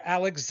 where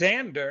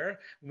Alexander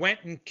went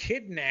and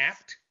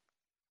kidnapped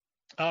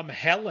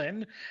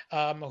Helen,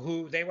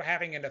 who they were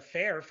having an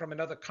affair from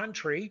another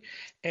country,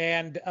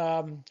 and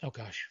I know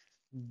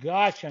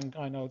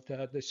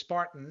the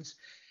Spartans,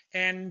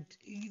 and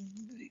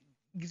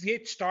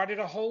it started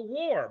a whole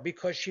war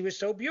because she was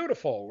so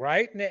beautiful,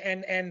 right?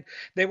 And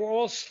they were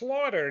all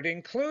slaughtered,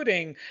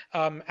 including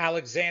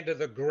Alexander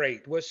the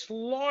Great was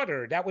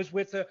slaughtered. That was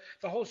with the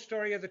whole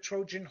story of the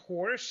Trojan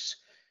horse,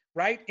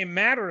 right? A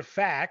matter of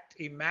fact,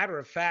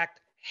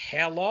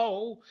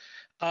 hello.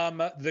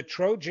 The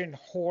Trojan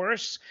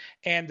horse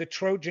and the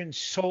Trojan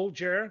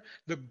soldier,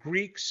 the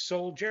Greek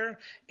soldier,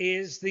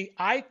 is the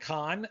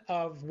icon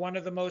of one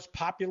of the most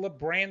popular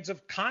brands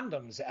of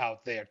condoms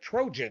out there,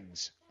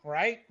 Trojans,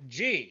 right?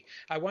 Gee,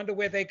 I wonder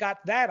where they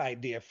got that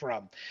idea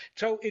from.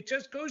 So it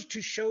just goes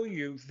to show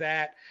you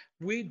that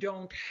we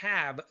don't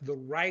have the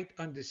right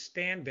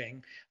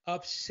understanding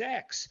of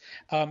sex.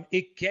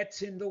 It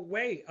gets in the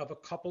way of a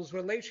couple's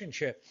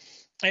relationship.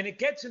 And it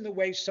gets in the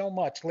way so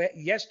much.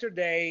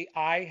 Yesterday,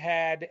 I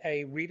had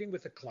a reading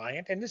with a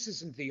client, and this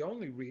isn't the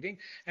only reading,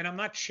 and I'm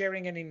not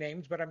sharing any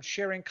names, but I'm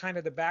sharing kind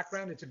of the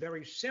background. It's a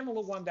very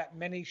similar one that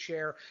many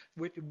share,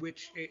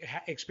 which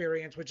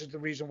experience, which is the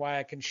reason why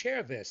I can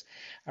share this.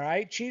 All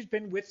right. She's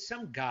been with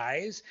some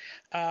guys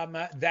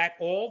that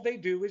all they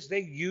do is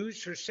they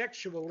use her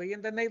sexually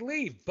and then they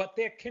leave, but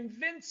they're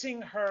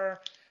convincing her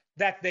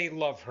that they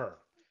love her.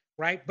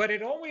 Right? But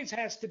it always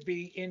has to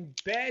be in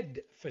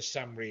bed for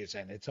some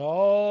reason. It's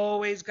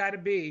always got to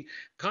be,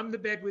 come to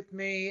bed with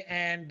me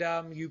and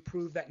you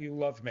prove that you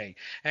love me.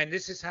 And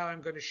this is how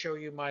I'm going to show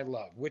you my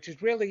love, which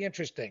is really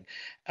interesting.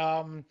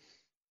 And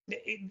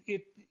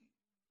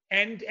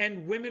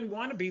women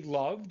want to be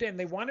loved and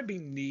they want to be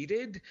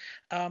needed.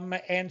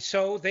 And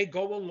so they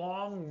go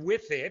along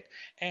with it.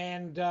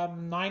 And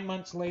 9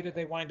 months later,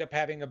 they wind up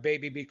having a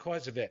baby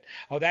because of it.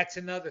 Oh, that's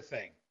another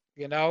thing.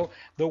 You know,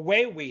 the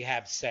way we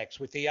have sex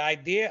with the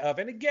idea of,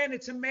 and again,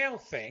 it's a male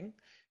thing.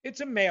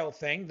 It's a male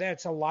thing.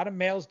 That's a lot of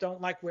males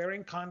don't like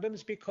wearing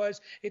condoms because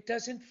it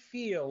doesn't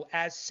feel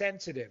as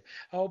sensitive.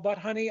 Oh, but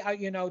honey,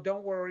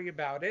 don't worry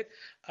about it.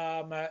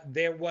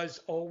 There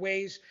was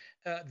always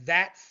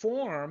that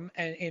form,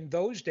 and in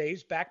those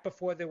days, back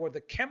before there were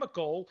the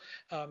chemical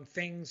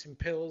things and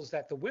pills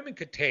that the women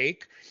could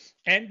take,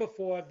 and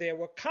before there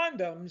were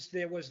condoms,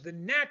 there was the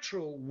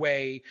natural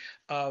way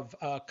of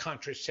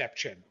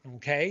contraception,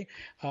 okay,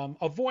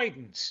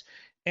 avoidance.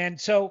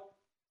 And so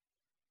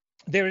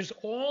there's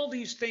all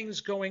these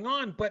things going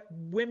on, but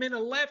women are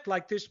left,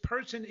 like this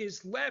person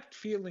is left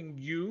feeling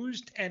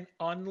used and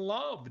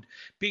unloved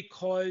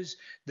because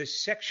the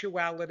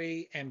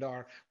sexuality and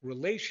our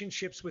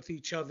relationships with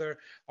each other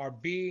are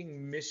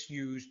being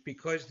misused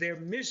because they're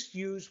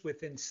misused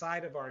with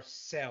inside of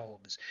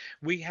ourselves.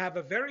 We have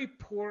a very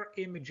poor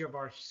image of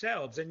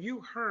ourselves, and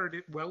you heard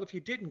it. Well, if you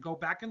didn't, go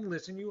back and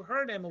listen. You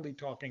heard Emily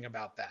talking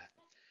about that.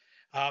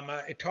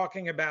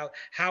 Talking about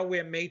how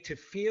we're made to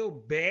feel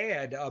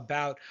bad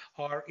about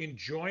our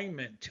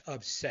enjoyment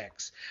of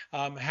sex,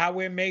 how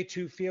we're made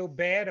to feel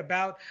bad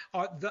about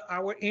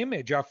our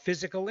image, our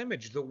physical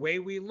image, the way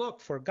we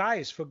look for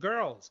guys, for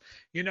girls.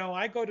 You know,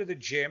 I go to the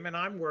gym and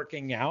I'm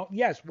working out.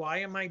 Yes, why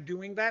am I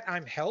doing that?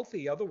 I'm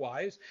healthy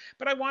otherwise,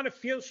 but I want to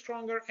feel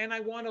stronger and I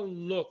want to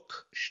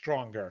look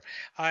stronger.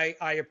 I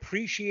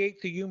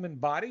appreciate the human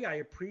body. I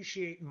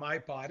appreciate my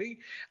body.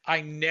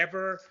 I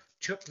never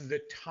took the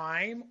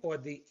time or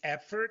the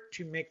effort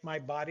to make my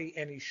body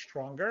any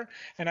stronger.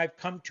 And I've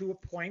come to a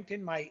point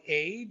in my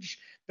age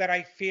that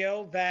I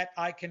feel that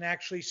I can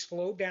actually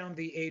slow down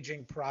the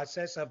aging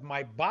process of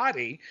my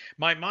body.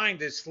 My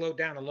mind is slowed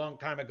down a long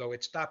time ago.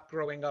 It stopped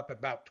growing up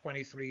about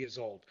 23 years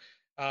old.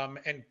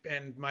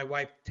 And my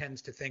wife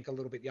tends to think a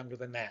little bit younger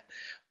than that.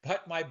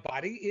 But my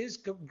body is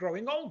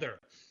growing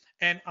older.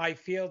 And I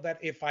feel that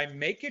if I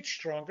make it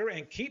stronger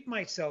and keep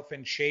myself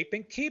in shape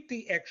and keep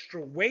the extra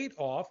weight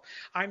off,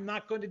 I'm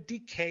not going to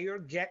decay or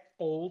get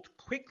old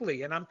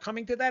quickly. And I'm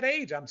coming to that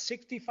age. I'm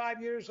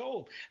 65 years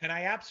old, and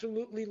I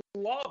absolutely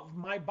love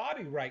my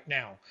body right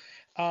now.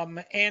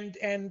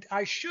 And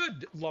I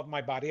should love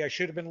my body. I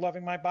should have been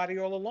loving my body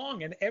all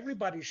along, and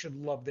everybody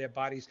should love their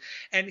bodies.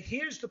 And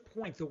here's the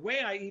point. The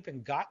way I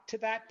even got to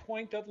that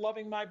point of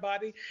loving my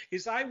body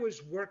is I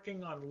was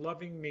working on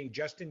loving me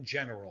just in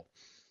general.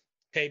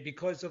 Okay,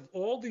 because of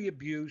all the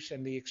abuse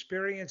and the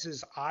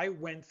experiences I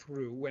went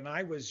through when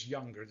I was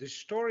younger, the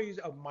stories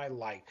of my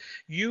life.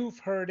 You've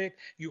heard it.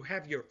 You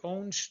have your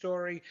own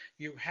story.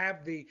 You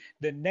have the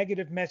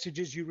negative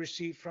messages you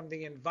receive from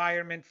the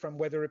environment, from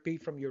whether it be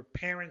from your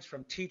parents,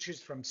 from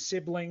teachers, from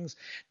siblings.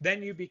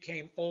 Then you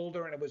became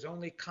older, and it was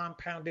only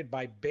compounded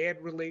by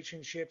bad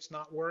relationships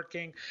not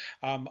working,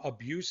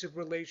 abusive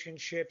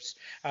relationships,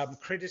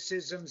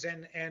 criticisms,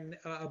 and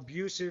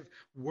abusive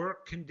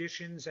work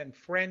conditions, and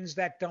friends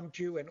that dumped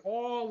you, and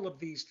all of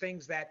these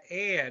things that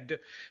add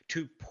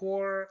to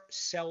poor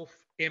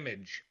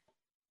self-image.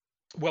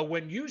 Well,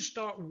 when you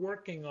start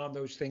working on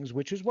those things,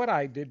 which is what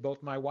I did,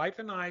 both my wife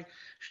and I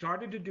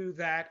started to do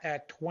that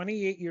at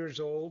 28 years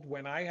old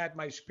when I had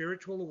my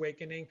spiritual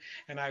awakening,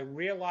 and I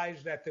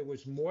realized that there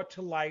was more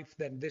to life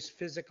than this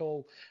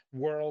physical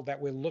world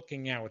that we're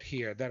looking out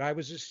here, that I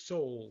was a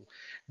soul,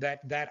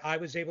 that I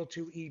was able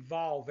to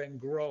evolve and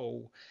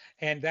grow,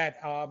 and that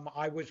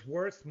I was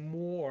worth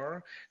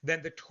more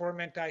than the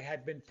torment I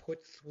had been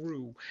put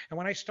through. And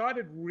when I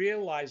started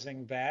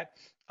realizing that,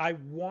 I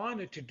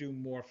wanted to do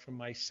more for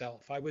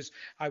myself. I was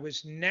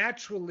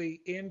naturally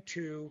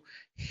into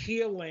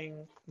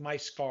healing my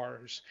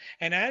scars.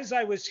 And as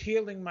I was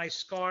healing my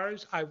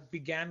scars, I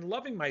began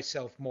loving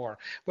myself more.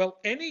 Well,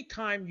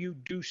 anytime you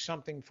do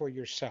something for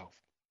yourself,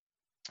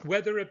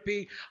 whether it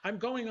be, I'm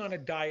going on a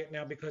diet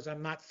now because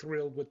I'm not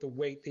thrilled with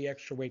the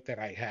extra weight that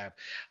I have.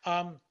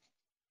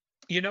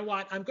 You know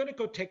what? I'm going to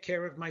go take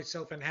care of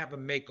myself and have a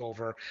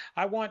makeover.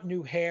 I want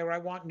new hair. I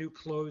want new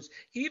clothes.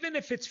 Even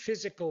if it's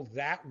physical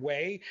that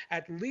way,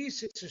 at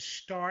least it's a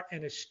start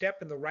and a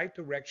step in the right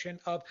direction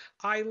of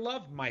I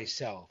love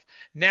myself.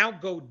 Now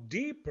go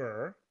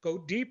deeper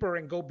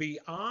and go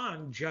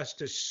beyond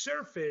just a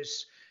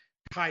surface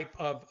type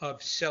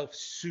of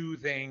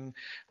self-soothing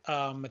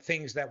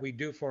things that we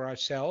do for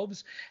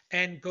ourselves,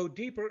 and go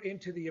deeper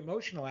into the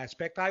emotional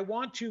aspect. I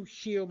want to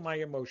heal my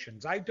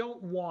emotions. I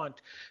don't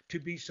want to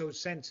be so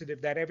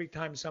sensitive that every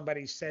time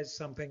somebody says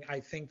something,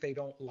 I think they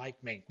don't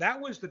like me. That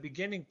was the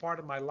beginning part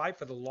of my life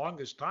for the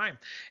longest time.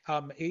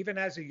 Even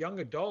as a young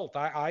adult,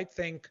 I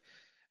think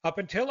up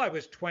until I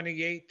was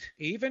 28,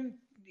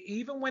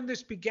 even when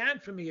this began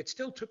for me, it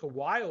still took a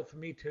while for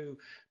me to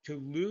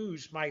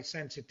lose my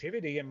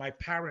sensitivity and my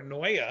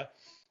paranoia.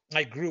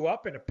 I grew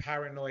up in a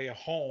paranoia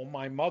home.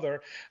 My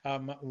mother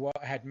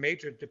had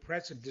major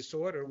depressive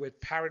disorder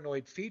with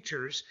paranoid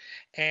features,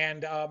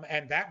 and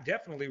that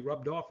definitely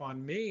rubbed off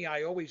on me.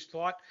 I always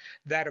thought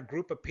that a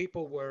group of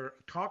people were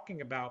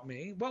talking about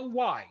me. Well,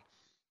 why?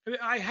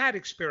 I had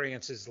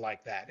experiences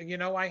like that.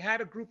 And, I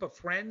had a group of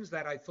friends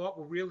that I thought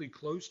were really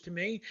close to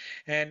me,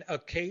 and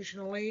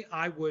occasionally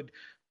I would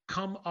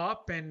come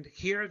up and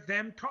hear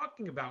them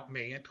talking about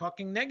me and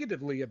talking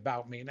negatively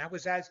about me. And that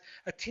was as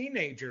a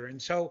teenager.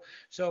 And so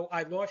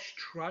I lost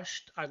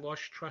trust. I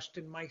lost trust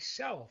in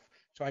myself.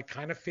 So I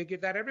kind of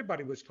figured that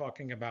everybody was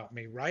talking about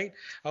me, right?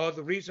 Oh,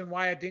 the reason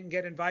why I didn't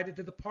get invited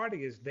to the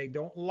party is they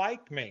don't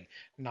like me,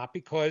 not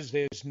because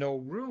there's no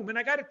room. And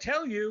I got to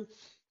tell you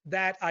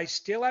that I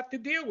still have to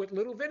deal with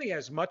little Vinny.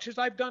 As much as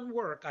I've done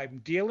work, I'm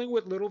dealing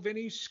with little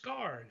Vinny's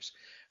scars.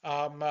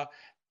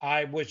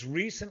 I was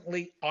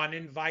recently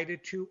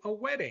uninvited to a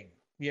wedding,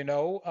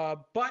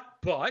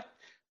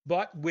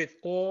 but with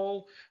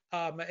all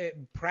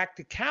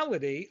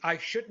practicality, I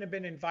shouldn't have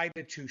been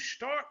invited to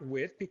start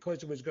with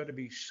because it was going to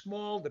be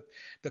small.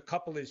 The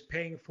couple is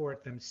paying for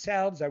it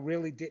themselves. I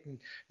really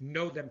didn't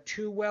know them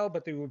too well,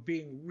 but they were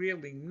being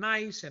really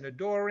nice and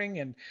adoring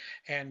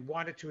and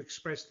wanted to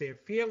express their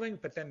feeling.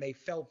 But then they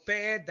felt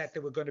bad that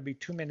there were going to be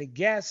too many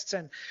guests,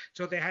 and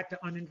so they had to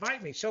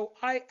uninvite me. So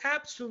I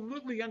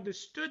absolutely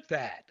understood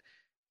that.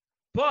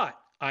 But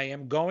I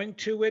am going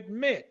to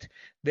admit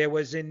there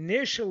was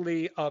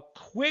initially a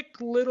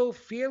quick little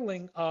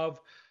feeling of,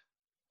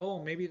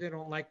 oh, maybe they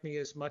don't like me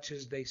as much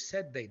as they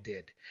said they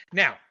did.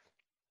 Now,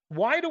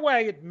 why do I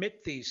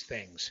admit these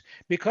things?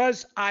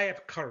 Because I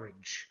have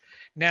courage.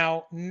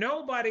 Now,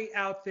 nobody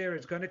out there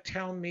is going to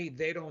tell me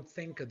they don't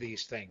think of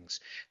these things.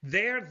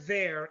 They're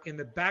there in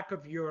the back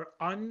of your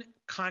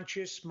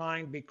unconscious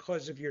mind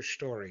because of your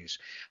stories.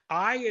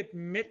 I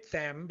admit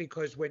them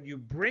because when you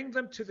bring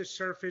them to the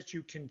surface,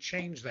 you can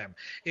change them.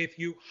 If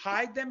you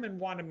hide them and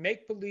want to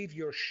make believe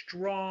you're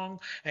strong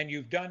and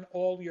you've done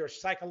all your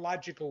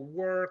psychological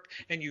work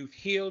and you've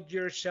healed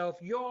yourself,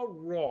 you're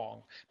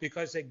wrong.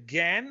 Because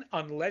again,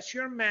 unless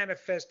you're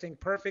manifesting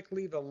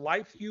perfectly the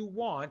life you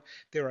want,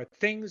 there are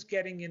things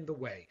getting in the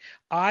way.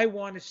 I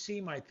want to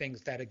see my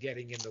things that are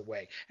getting in the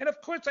way. And of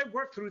course, I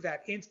worked through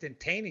that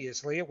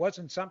instantaneously. It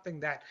wasn't something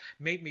that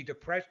made me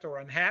depressed or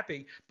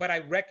unhappy, but I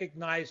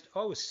recognized,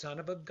 oh, son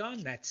of a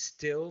gun, that's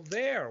still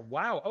there.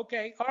 Wow.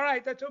 Okay. All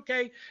right. That's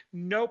okay.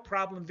 No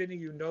problem, Vinny.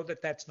 You know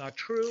that that's not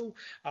true.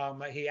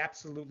 He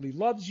absolutely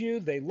loves you.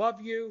 They love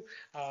you.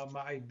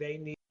 They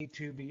need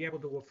to be able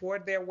to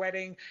afford their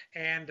wedding,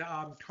 and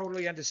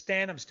totally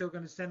understand. I'm still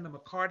going to send them a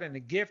card and a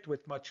gift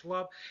with much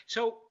love.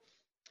 So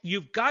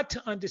you've got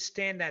to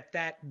understand that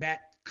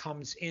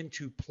comes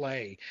into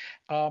play.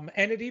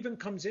 And it even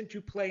comes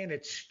into play and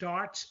it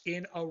starts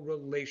in a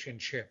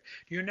relationship.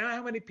 Do you know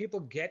how many people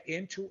get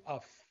into a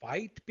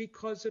fight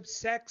because of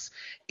sex?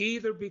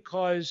 Either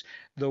because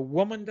the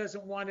woman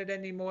doesn't want it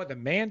anymore, the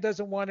man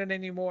doesn't want it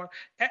anymore.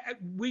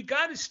 We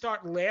got to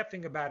start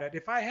laughing about it.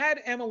 If I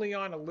had Emily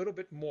on a little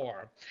bit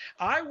more,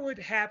 I would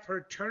have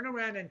her turn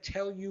around and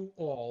tell you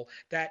all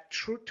that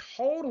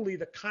totally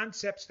the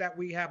concepts that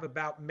we have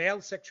about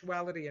male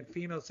sexuality and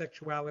female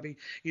sexuality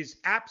is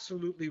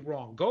absolutely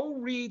wrong. Go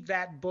read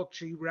that book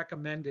she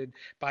recommended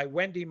by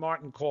Wendy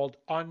Martin called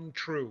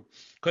Untrue,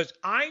 because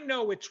I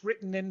know it's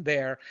written in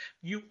there.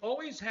 You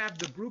always have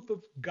the group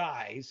of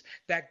guys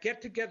that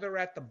get together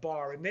at the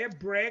bar and they're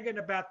bragging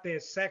about their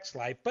sex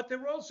life, but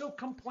they're also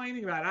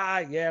complaining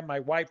about, yeah, my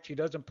wife, she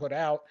doesn't put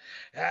out.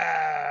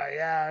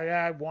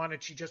 Yeah, I want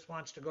it. She just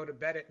wants to go to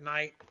bed at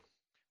night.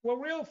 Well,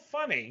 real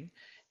funny,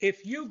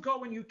 if you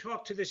go and you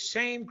talk to the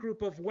same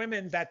group of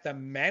women that the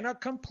men are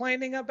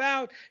complaining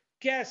about,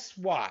 guess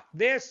what?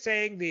 They're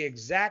saying the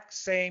exact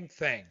same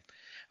thing.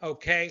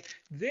 Okay?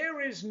 There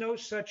is no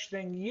such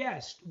thing.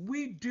 Yes,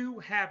 we do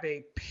have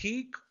a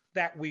peak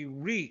that we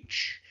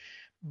reach,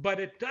 but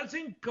it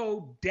doesn't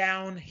go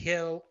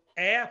downhill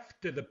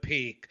after the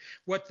peak.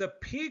 What the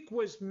peak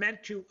was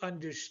meant to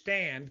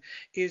understand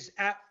is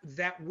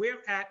that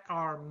we're at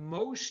our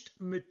most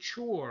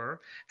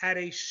mature at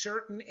a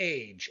certain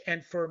age.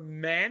 And for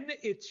men,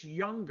 it's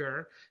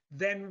younger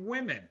than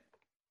women.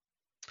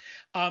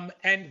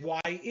 And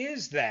why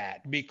is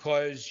that?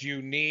 Because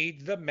you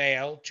need the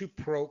male to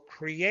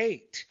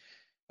procreate.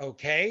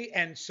 Okay,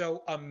 and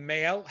so a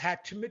male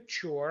had to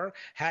mature,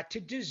 had to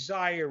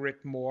desire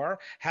it more,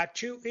 had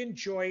to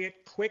enjoy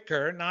it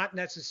quicker, not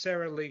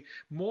necessarily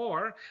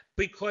more,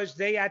 because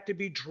they had to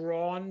be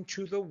drawn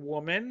to the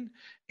woman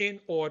in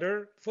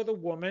order for the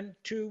woman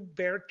to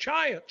bear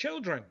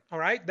children. All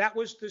right, that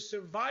was the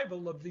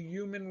survival of the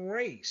human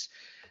race.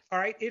 All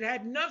right, it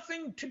had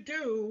nothing to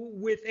do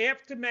with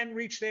after men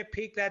reach their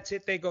peak, that's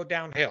it, they go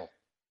downhill.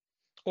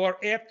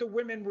 Or after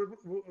women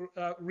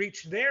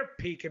reach their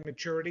peak in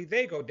maturity,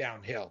 they go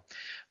downhill.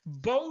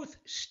 Both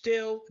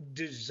still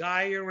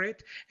desire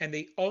it. And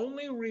the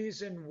only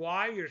reason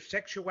why your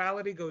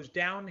sexuality goes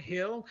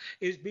downhill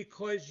is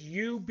because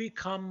you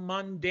become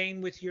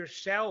mundane with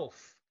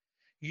yourself.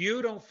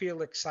 You don't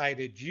feel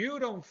excited. You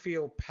don't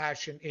feel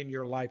passion in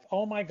your life.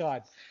 Oh, my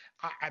God.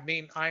 I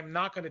mean, I'm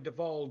not going to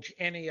divulge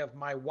any of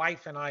my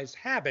wife and I's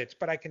habits,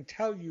 but I can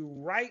tell you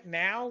right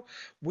now,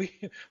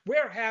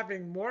 we're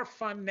having more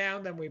fun now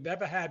than we've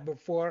ever had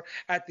before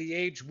at the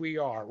age we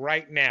are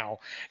right now.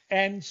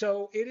 And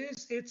so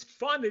it's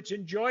fun, it's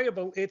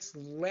enjoyable, it's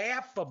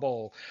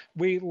laughable.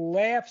 We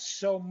laugh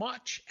so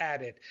much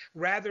at it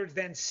rather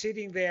than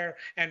sitting there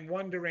and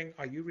wondering,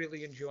 are you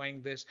really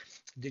enjoying this?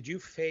 Did you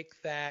fake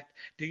that?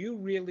 Do you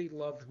really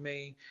love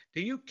me?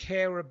 Do you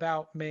care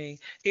about me?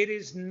 It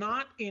is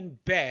not in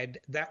bed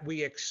that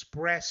we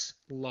express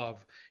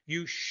love.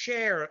 You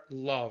share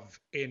love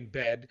in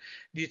bed.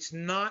 It's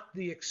not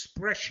the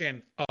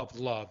expression of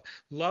love.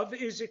 Love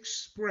is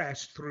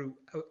expressed through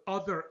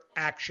other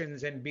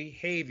actions and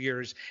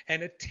behaviors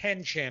and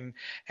attention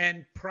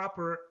and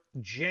proper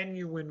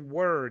genuine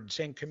words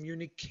and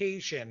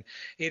communication.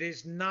 It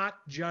is not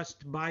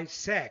just by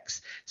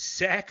sex.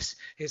 Sex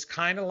is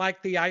kind of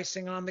like the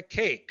icing on the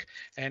cake.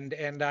 And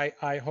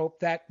I hope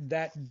that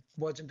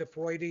wasn't a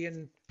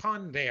Freudian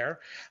pun there.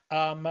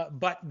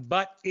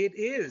 But it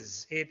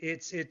is.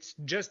 It's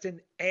just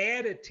an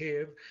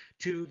additive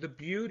to the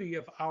beauty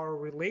of our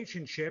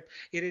relationship.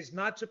 It is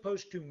not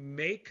supposed to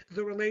make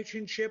the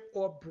relationship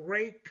or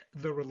break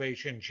the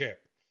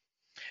relationship.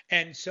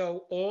 And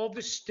so all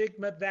the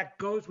stigma that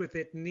goes with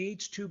it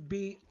needs to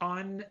be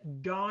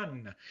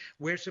undone.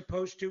 We're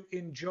supposed to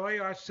enjoy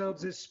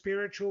ourselves as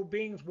spiritual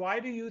beings. Why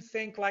do you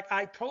think, like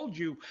I told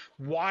you,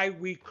 why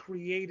we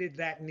created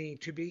that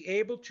need? To be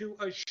able to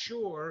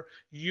assure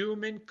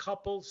human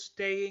couples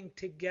staying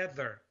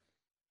together.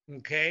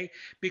 Okay,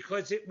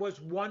 because it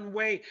was one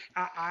way.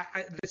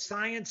 The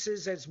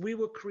sciences, as we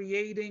were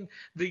creating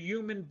the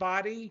human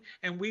body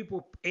and we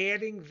were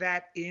adding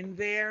that in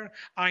there,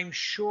 I'm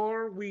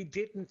sure we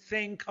didn't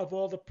think of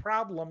all the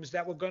problems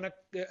that were going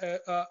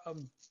to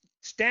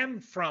stem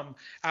from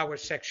our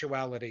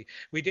sexuality.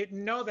 We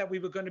didn't know that we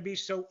were going to be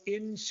so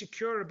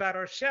insecure about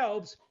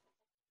ourselves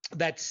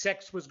that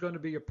sex was going to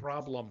be a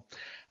problem.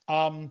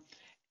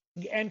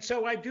 And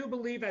so I do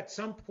believe at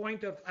some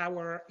point of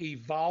our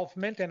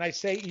evolvement, and I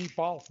say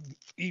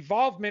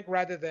evolvement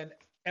rather than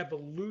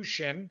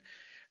evolution,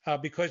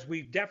 because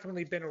we've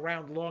definitely been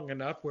around long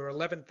enough. We're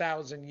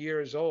 11,000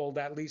 years old.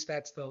 At least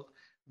that's the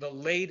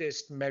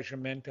latest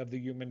measurement of the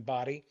human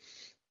body.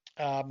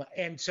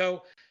 And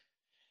so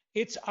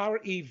it's our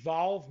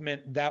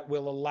evolvement that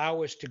will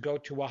allow us to go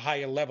to a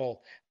higher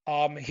level.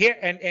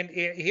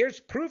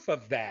 Here's proof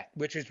of that,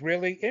 which is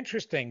really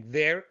interesting.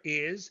 There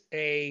is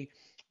a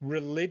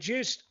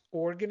religious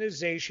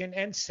organization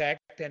and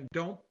sect, and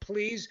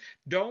please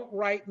don't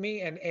write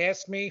me and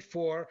ask me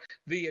for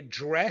the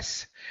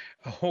address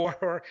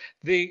or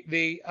the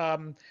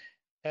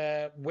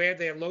where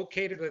they're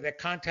located or their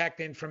contact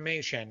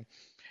information.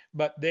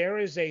 But there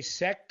is a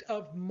sect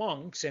of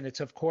monks, and it's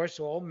of course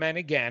all men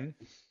again,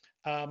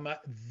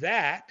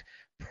 that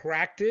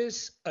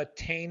practice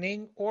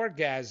attaining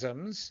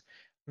orgasms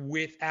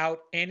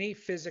without any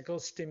physical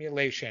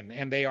stimulation.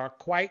 And they are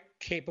quite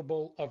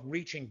capable of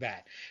reaching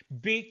that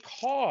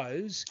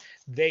because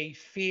they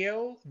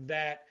feel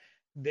that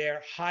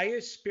their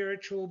highest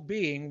spiritual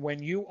being,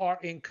 when you are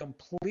in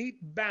complete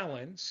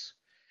balance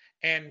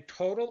and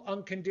total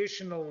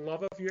unconditional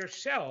love of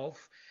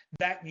yourself,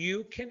 that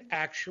you can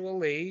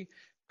actually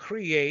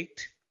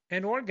create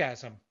an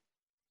orgasm,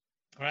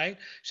 right?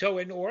 So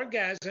an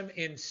orgasm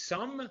in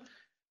some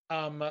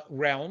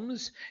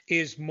realms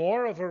is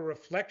more of a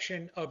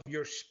reflection of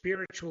your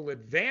spiritual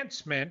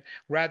advancement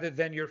rather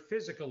than your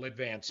physical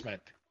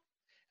advancement.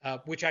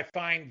 Which I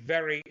find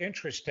very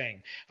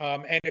interesting.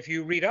 And if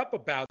you read up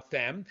about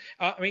them,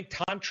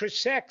 Tantra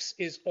sex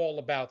is all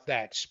about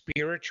that.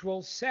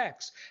 Spiritual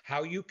sex,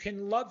 how you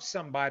can love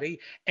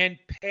somebody and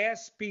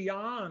pass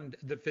beyond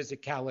the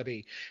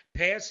physicality,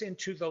 pass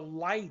into the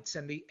lights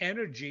and the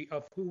energy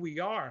of who we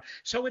are.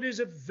 So it is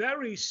a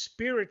very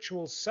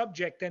spiritual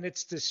subject, and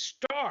it's the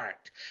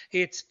start.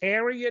 It's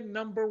area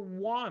number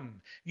one.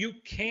 You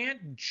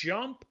can't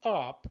jump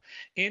up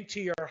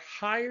into your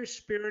higher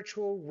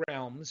spiritual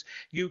realms.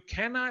 You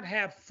cannot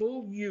have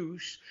full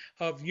use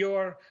of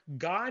your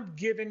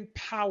God-given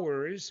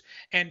powers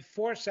and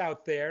force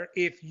out there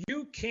if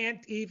you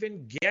can't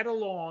even get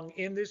along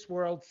in this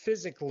world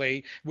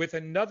physically with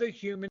another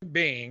human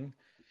being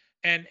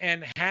and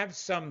have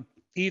some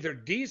either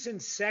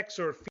decent sex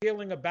or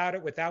feeling about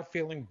it without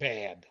feeling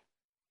bad.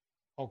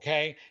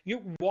 Okay?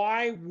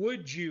 Why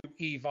would you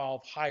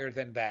evolve higher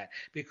than that?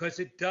 Because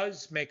it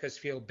does make us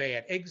feel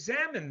bad.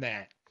 Examine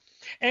that.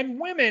 And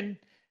women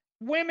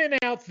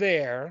out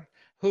there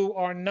who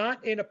are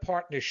not in a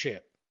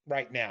partnership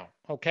right now,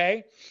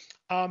 okay?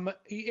 And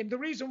the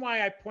reason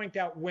why I point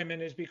out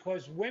women is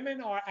because women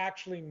are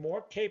actually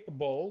more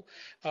capable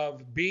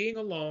of being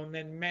alone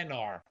than men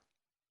are.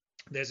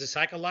 There's a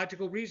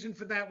psychological reason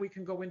for that. We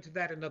can go into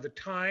that another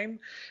time.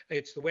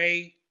 It's the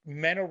way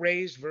men are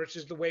raised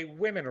versus the way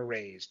women are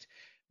raised.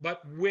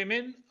 But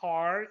women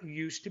are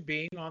used to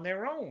being on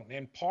their own.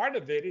 And part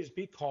of it is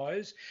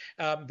because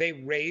they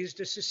raised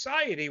a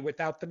society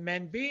without the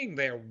men being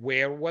there.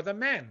 Where were the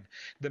men?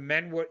 The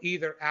men were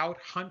either out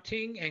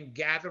hunting and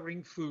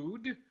gathering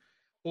food,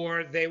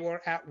 or they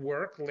were at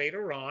work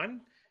later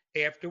on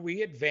after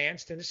we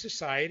advanced in a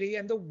society,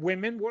 and the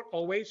women were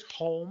always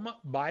home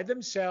by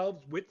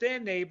themselves with their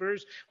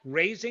neighbors,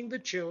 raising the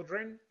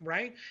children,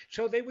 right?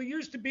 So they were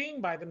used to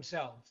being by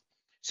themselves.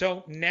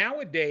 So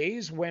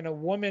nowadays, when a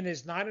woman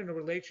is not in a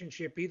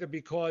relationship, either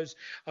because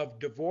of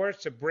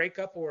divorce, a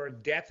breakup, or a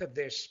death of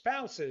their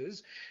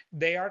spouses,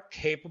 they are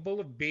capable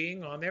of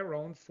being on their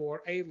own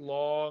for a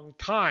long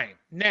time.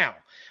 Now,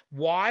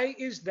 why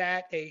is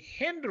that a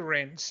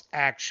hindrance,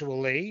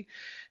 actually,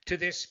 to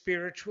their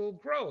spiritual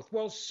growth?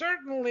 Well,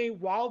 certainly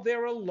while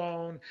they're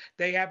alone,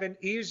 they have an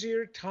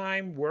easier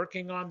time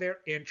working on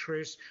their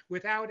interests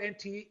without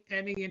any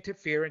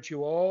interference.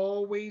 You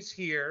always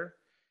hear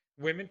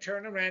women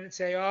turn around and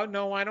say, oh,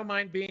 no, I don't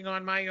mind being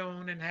on my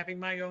own and having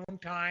my own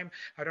time.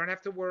 I don't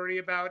have to worry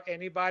about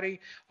anybody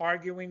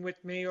arguing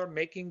with me or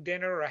making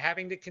dinner or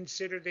having to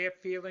consider their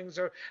feelings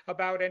or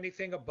about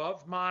anything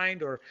above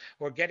mine or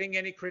getting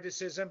any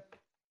criticism.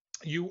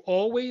 You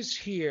always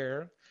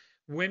hear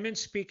women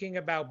speaking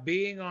about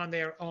being on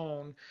their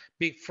own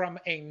from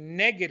a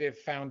negative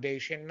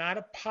foundation, not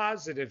a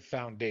positive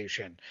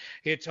foundation.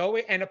 It's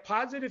always, and a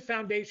positive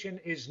foundation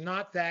is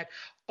not that,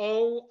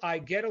 oh, I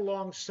get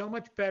along so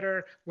much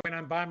better when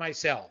I'm by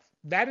myself.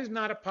 That is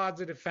not a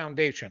positive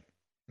foundation,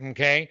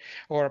 okay,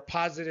 or a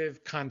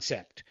positive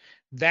concept.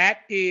 That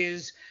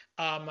is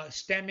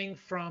stemming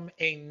from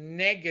a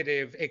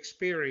negative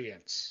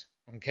experience.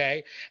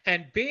 Okay.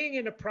 And being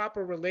in a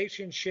proper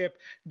relationship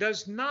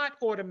does not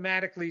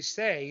automatically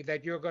say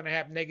that you're going to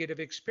have negative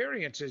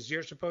experiences.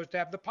 You're supposed to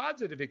have the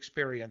positive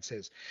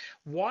experiences.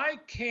 Why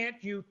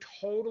can't you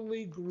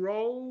totally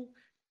grow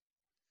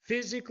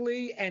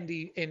physically and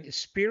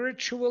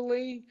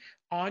spiritually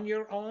on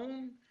your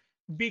own?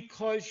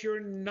 Because you're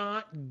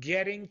not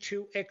getting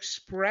to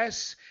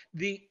express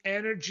the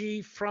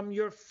energy from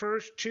your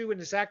first two,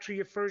 and it's actually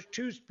your first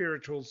two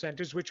spiritual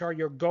centers, which are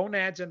your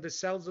gonads and the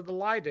cells of the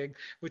Leydig,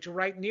 which are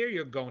right near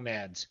your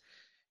gonads.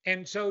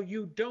 And so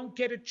you don't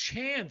get a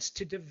chance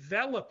to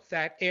develop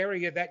that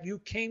area that you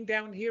came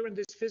down here in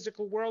this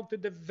physical world to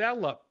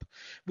develop.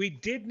 We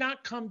did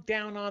not come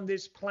down on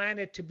this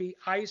planet to be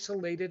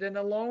isolated and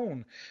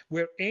alone.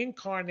 We're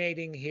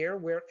incarnating here.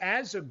 We're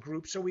as a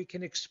group so we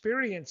can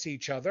experience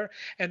each other.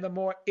 And the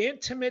more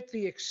intimate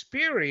the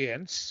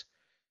experience,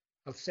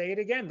 I'll say it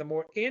again, the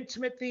more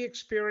intimate the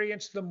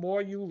experience, the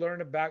more you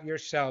learn about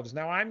yourselves.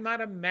 Now, I'm not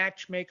a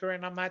matchmaker,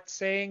 and I'm not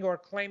saying or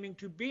claiming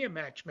to be a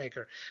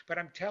matchmaker, but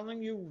I'm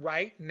telling you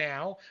right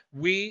now,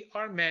 we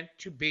are meant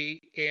to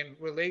be in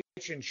relationships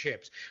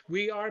relationships.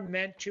 We are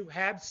meant to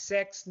have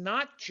sex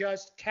not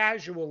just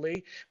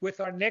casually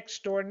with our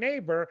next door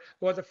neighbor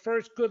or the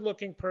first good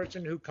looking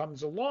person who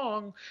comes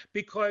along,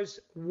 because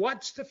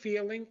what's the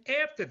feeling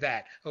after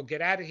that? Oh,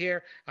 get out of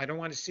here. I don't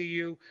want to see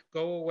you.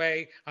 Go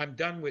away. I'm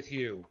done with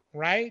you.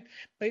 Right?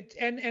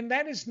 And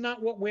that is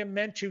not what we're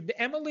meant to.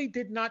 Emily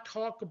did not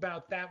talk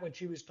about that when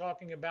she was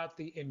talking about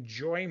the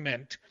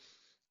enjoyment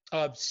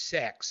of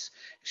sex.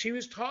 She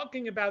was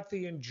talking about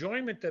the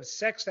enjoyment of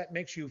sex that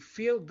makes you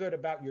feel good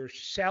about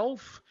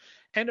yourself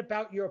and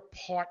about your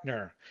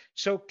partner.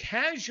 So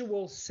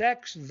casual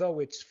sex, though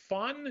it's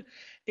fun,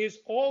 is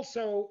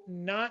also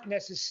not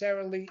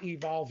necessarily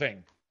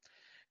evolving,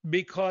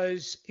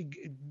 because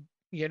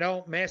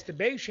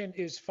masturbation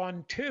is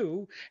fun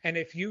too. And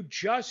if you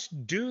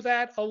just do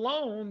that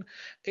alone,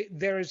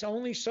 there is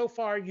only so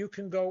far you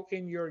can go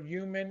in your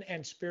human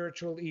and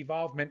spiritual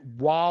evolvement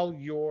while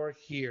you're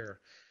here.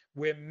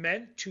 We're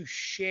meant to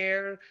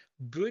share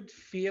good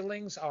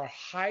feelings, our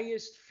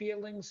highest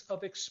feelings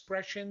of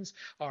expressions,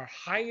 our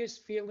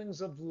highest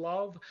feelings of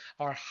love,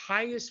 our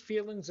highest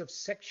feelings of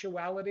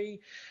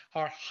sexuality,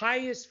 our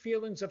highest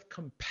feelings of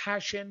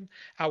compassion,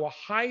 our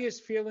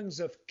highest feelings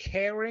of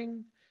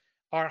caring,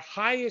 our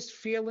highest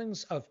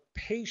feelings of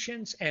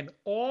patience, and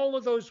all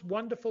of those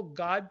wonderful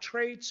God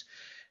traits.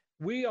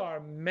 We are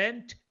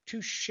meant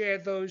to share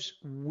those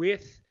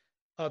with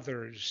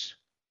others.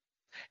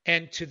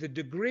 And to the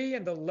degree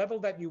and the level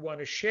that you want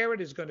to share it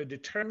is going to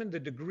determine the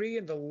degree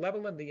and the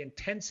level and the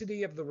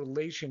intensity of the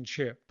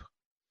relationship.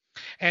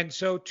 And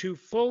so to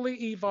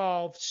fully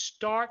evolve,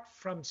 start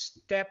from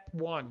step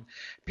one.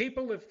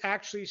 People have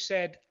actually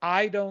said,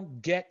 I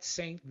don't get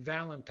St.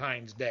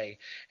 Valentine's Day.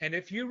 And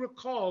if you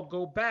recall,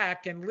 go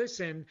back and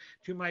listen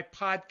to my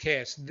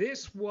podcast.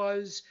 This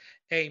was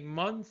a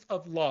month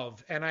of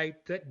love, and I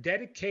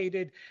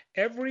dedicated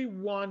every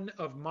one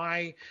of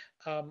my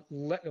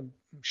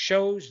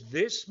shows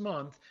this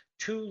month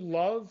to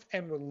love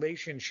and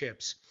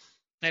relationships.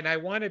 And I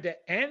wanted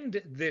to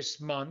end this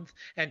month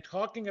and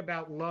talking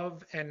about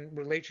love and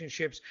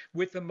relationships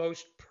with the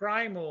most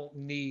primal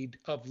need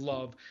of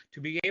love, to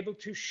be able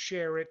to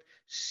share it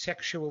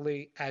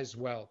sexually as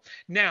well.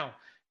 Now,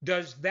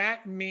 does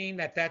that mean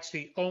that that's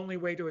the only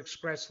way to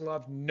express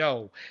love?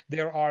 No.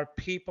 There are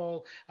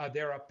people,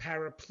 there are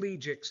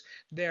paraplegics,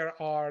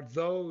 there are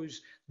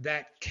those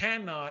that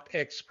cannot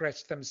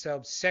express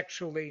themselves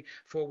sexually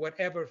for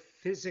whatever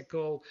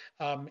physical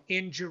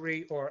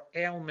injury or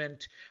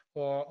ailment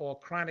or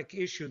chronic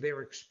issue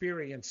they're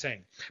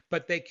experiencing.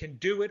 But they can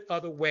do it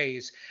other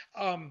ways.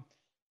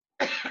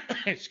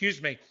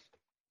 Excuse me.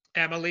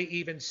 Emily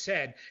even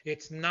said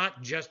it's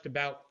not just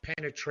about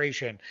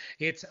penetration.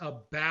 It's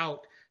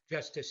about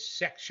just the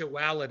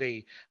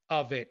sexuality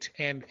of it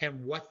and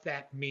what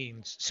that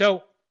means.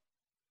 So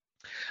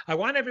I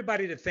want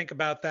everybody to think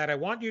about that. I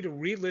want you to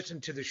re-listen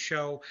to the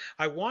show.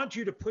 I want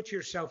you to put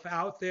yourself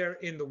out there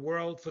in the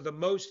world for the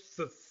most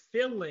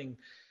fulfilling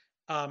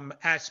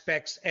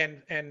aspects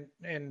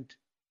and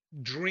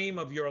dream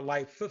of your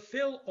life.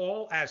 Fulfill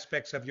all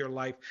aspects of your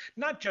life,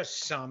 not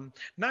just some,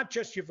 not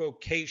just your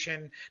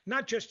vocation,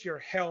 not just your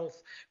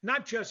health,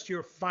 not just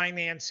your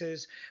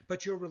finances,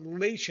 but your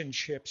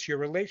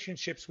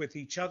relationships with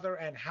each other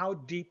and how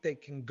deep they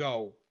can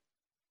go.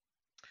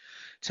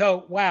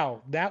 So,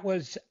 wow, that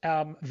was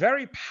a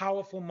very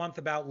powerful month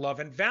about love.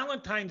 And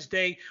Valentine's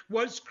Day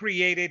was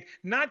created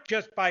not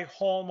just by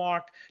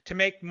Hallmark to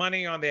make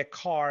money on their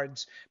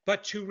cards,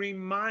 but to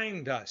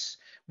remind us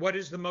what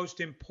is the most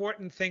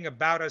important thing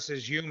about us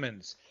as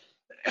humans.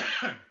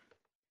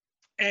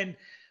 And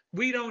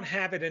we don't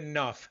have it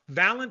enough.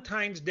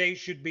 Valentine's Day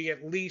should be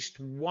at least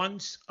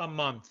once a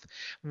month,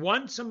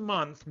 once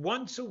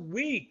a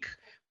week,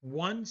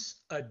 once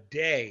a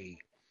day.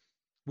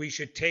 We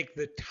should take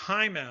the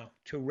time out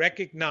to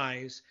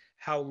recognize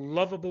how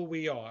lovable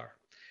we are,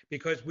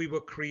 because we were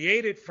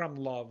created from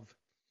love.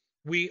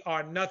 We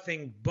are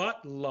nothing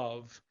but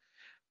love.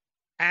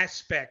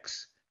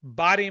 Aspects,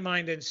 body,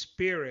 mind, and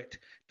spirit,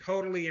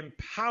 totally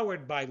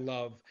empowered by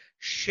love,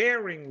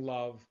 sharing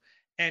love,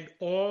 and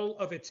all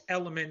of its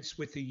elements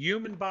with the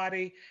human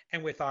body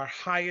and with our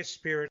highest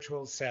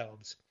spiritual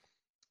selves.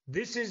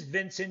 This is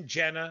Vincent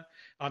Genna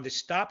on the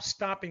Stop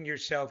Stopping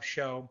Yourself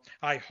show.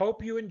 I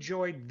hope you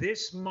enjoyed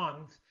this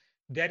month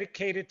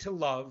dedicated to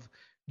love.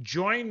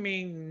 Join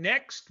me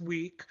next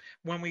week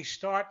when we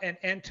start and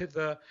enter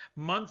the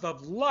month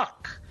of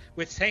luck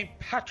with St.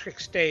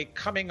 Patrick's Day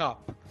coming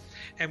up.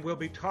 And we'll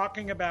be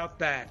talking about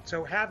that.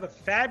 So have a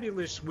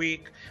fabulous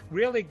week.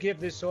 Really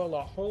give this all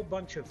a whole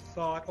bunch of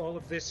thought, all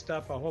of this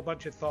stuff, a whole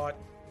bunch of thought.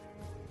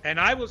 And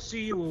I will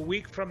see you a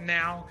week from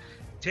now.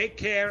 Take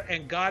care,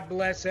 and God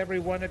bless every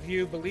one of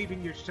you. Believe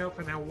in yourself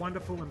and how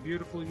wonderful and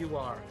beautiful you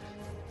are.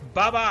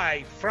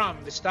 Bye-bye from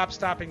the Stop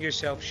Stopping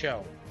Yourself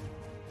show.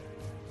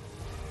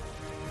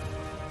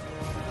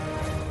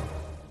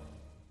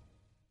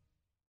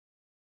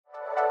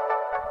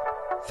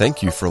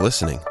 Thank you for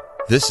listening.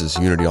 This is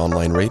Unity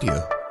Online Radio,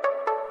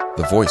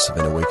 the voice of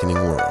an awakening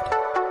world.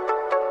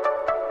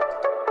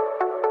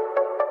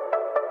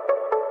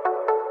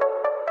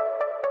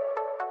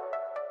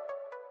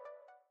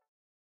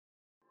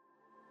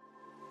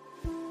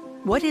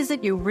 What is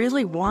it you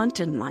really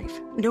want in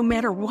life? No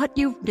matter what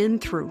you've been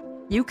through,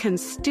 you can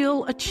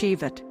still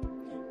achieve it.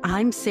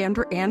 I'm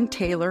Sandra Ann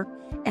Taylor,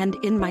 and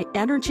in my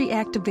Energy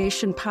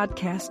Activation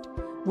podcast,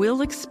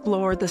 we'll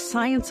explore the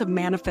science of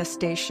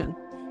manifestation,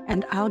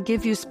 and I'll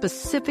give you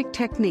specific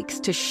techniques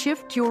to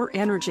shift your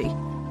energy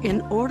in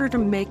order to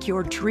make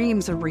your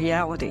dreams a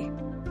reality.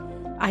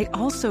 I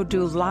also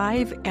do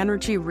live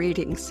energy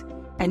readings,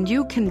 and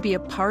you can be a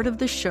part of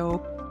the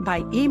show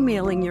by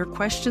emailing your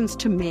questions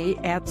to me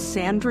at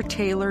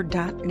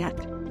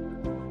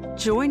sandrataylor.net.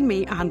 Join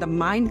me on the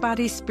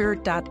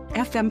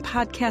mindbodyspirit.fm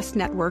podcast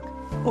network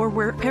or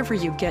wherever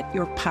you get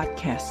your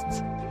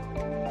podcasts.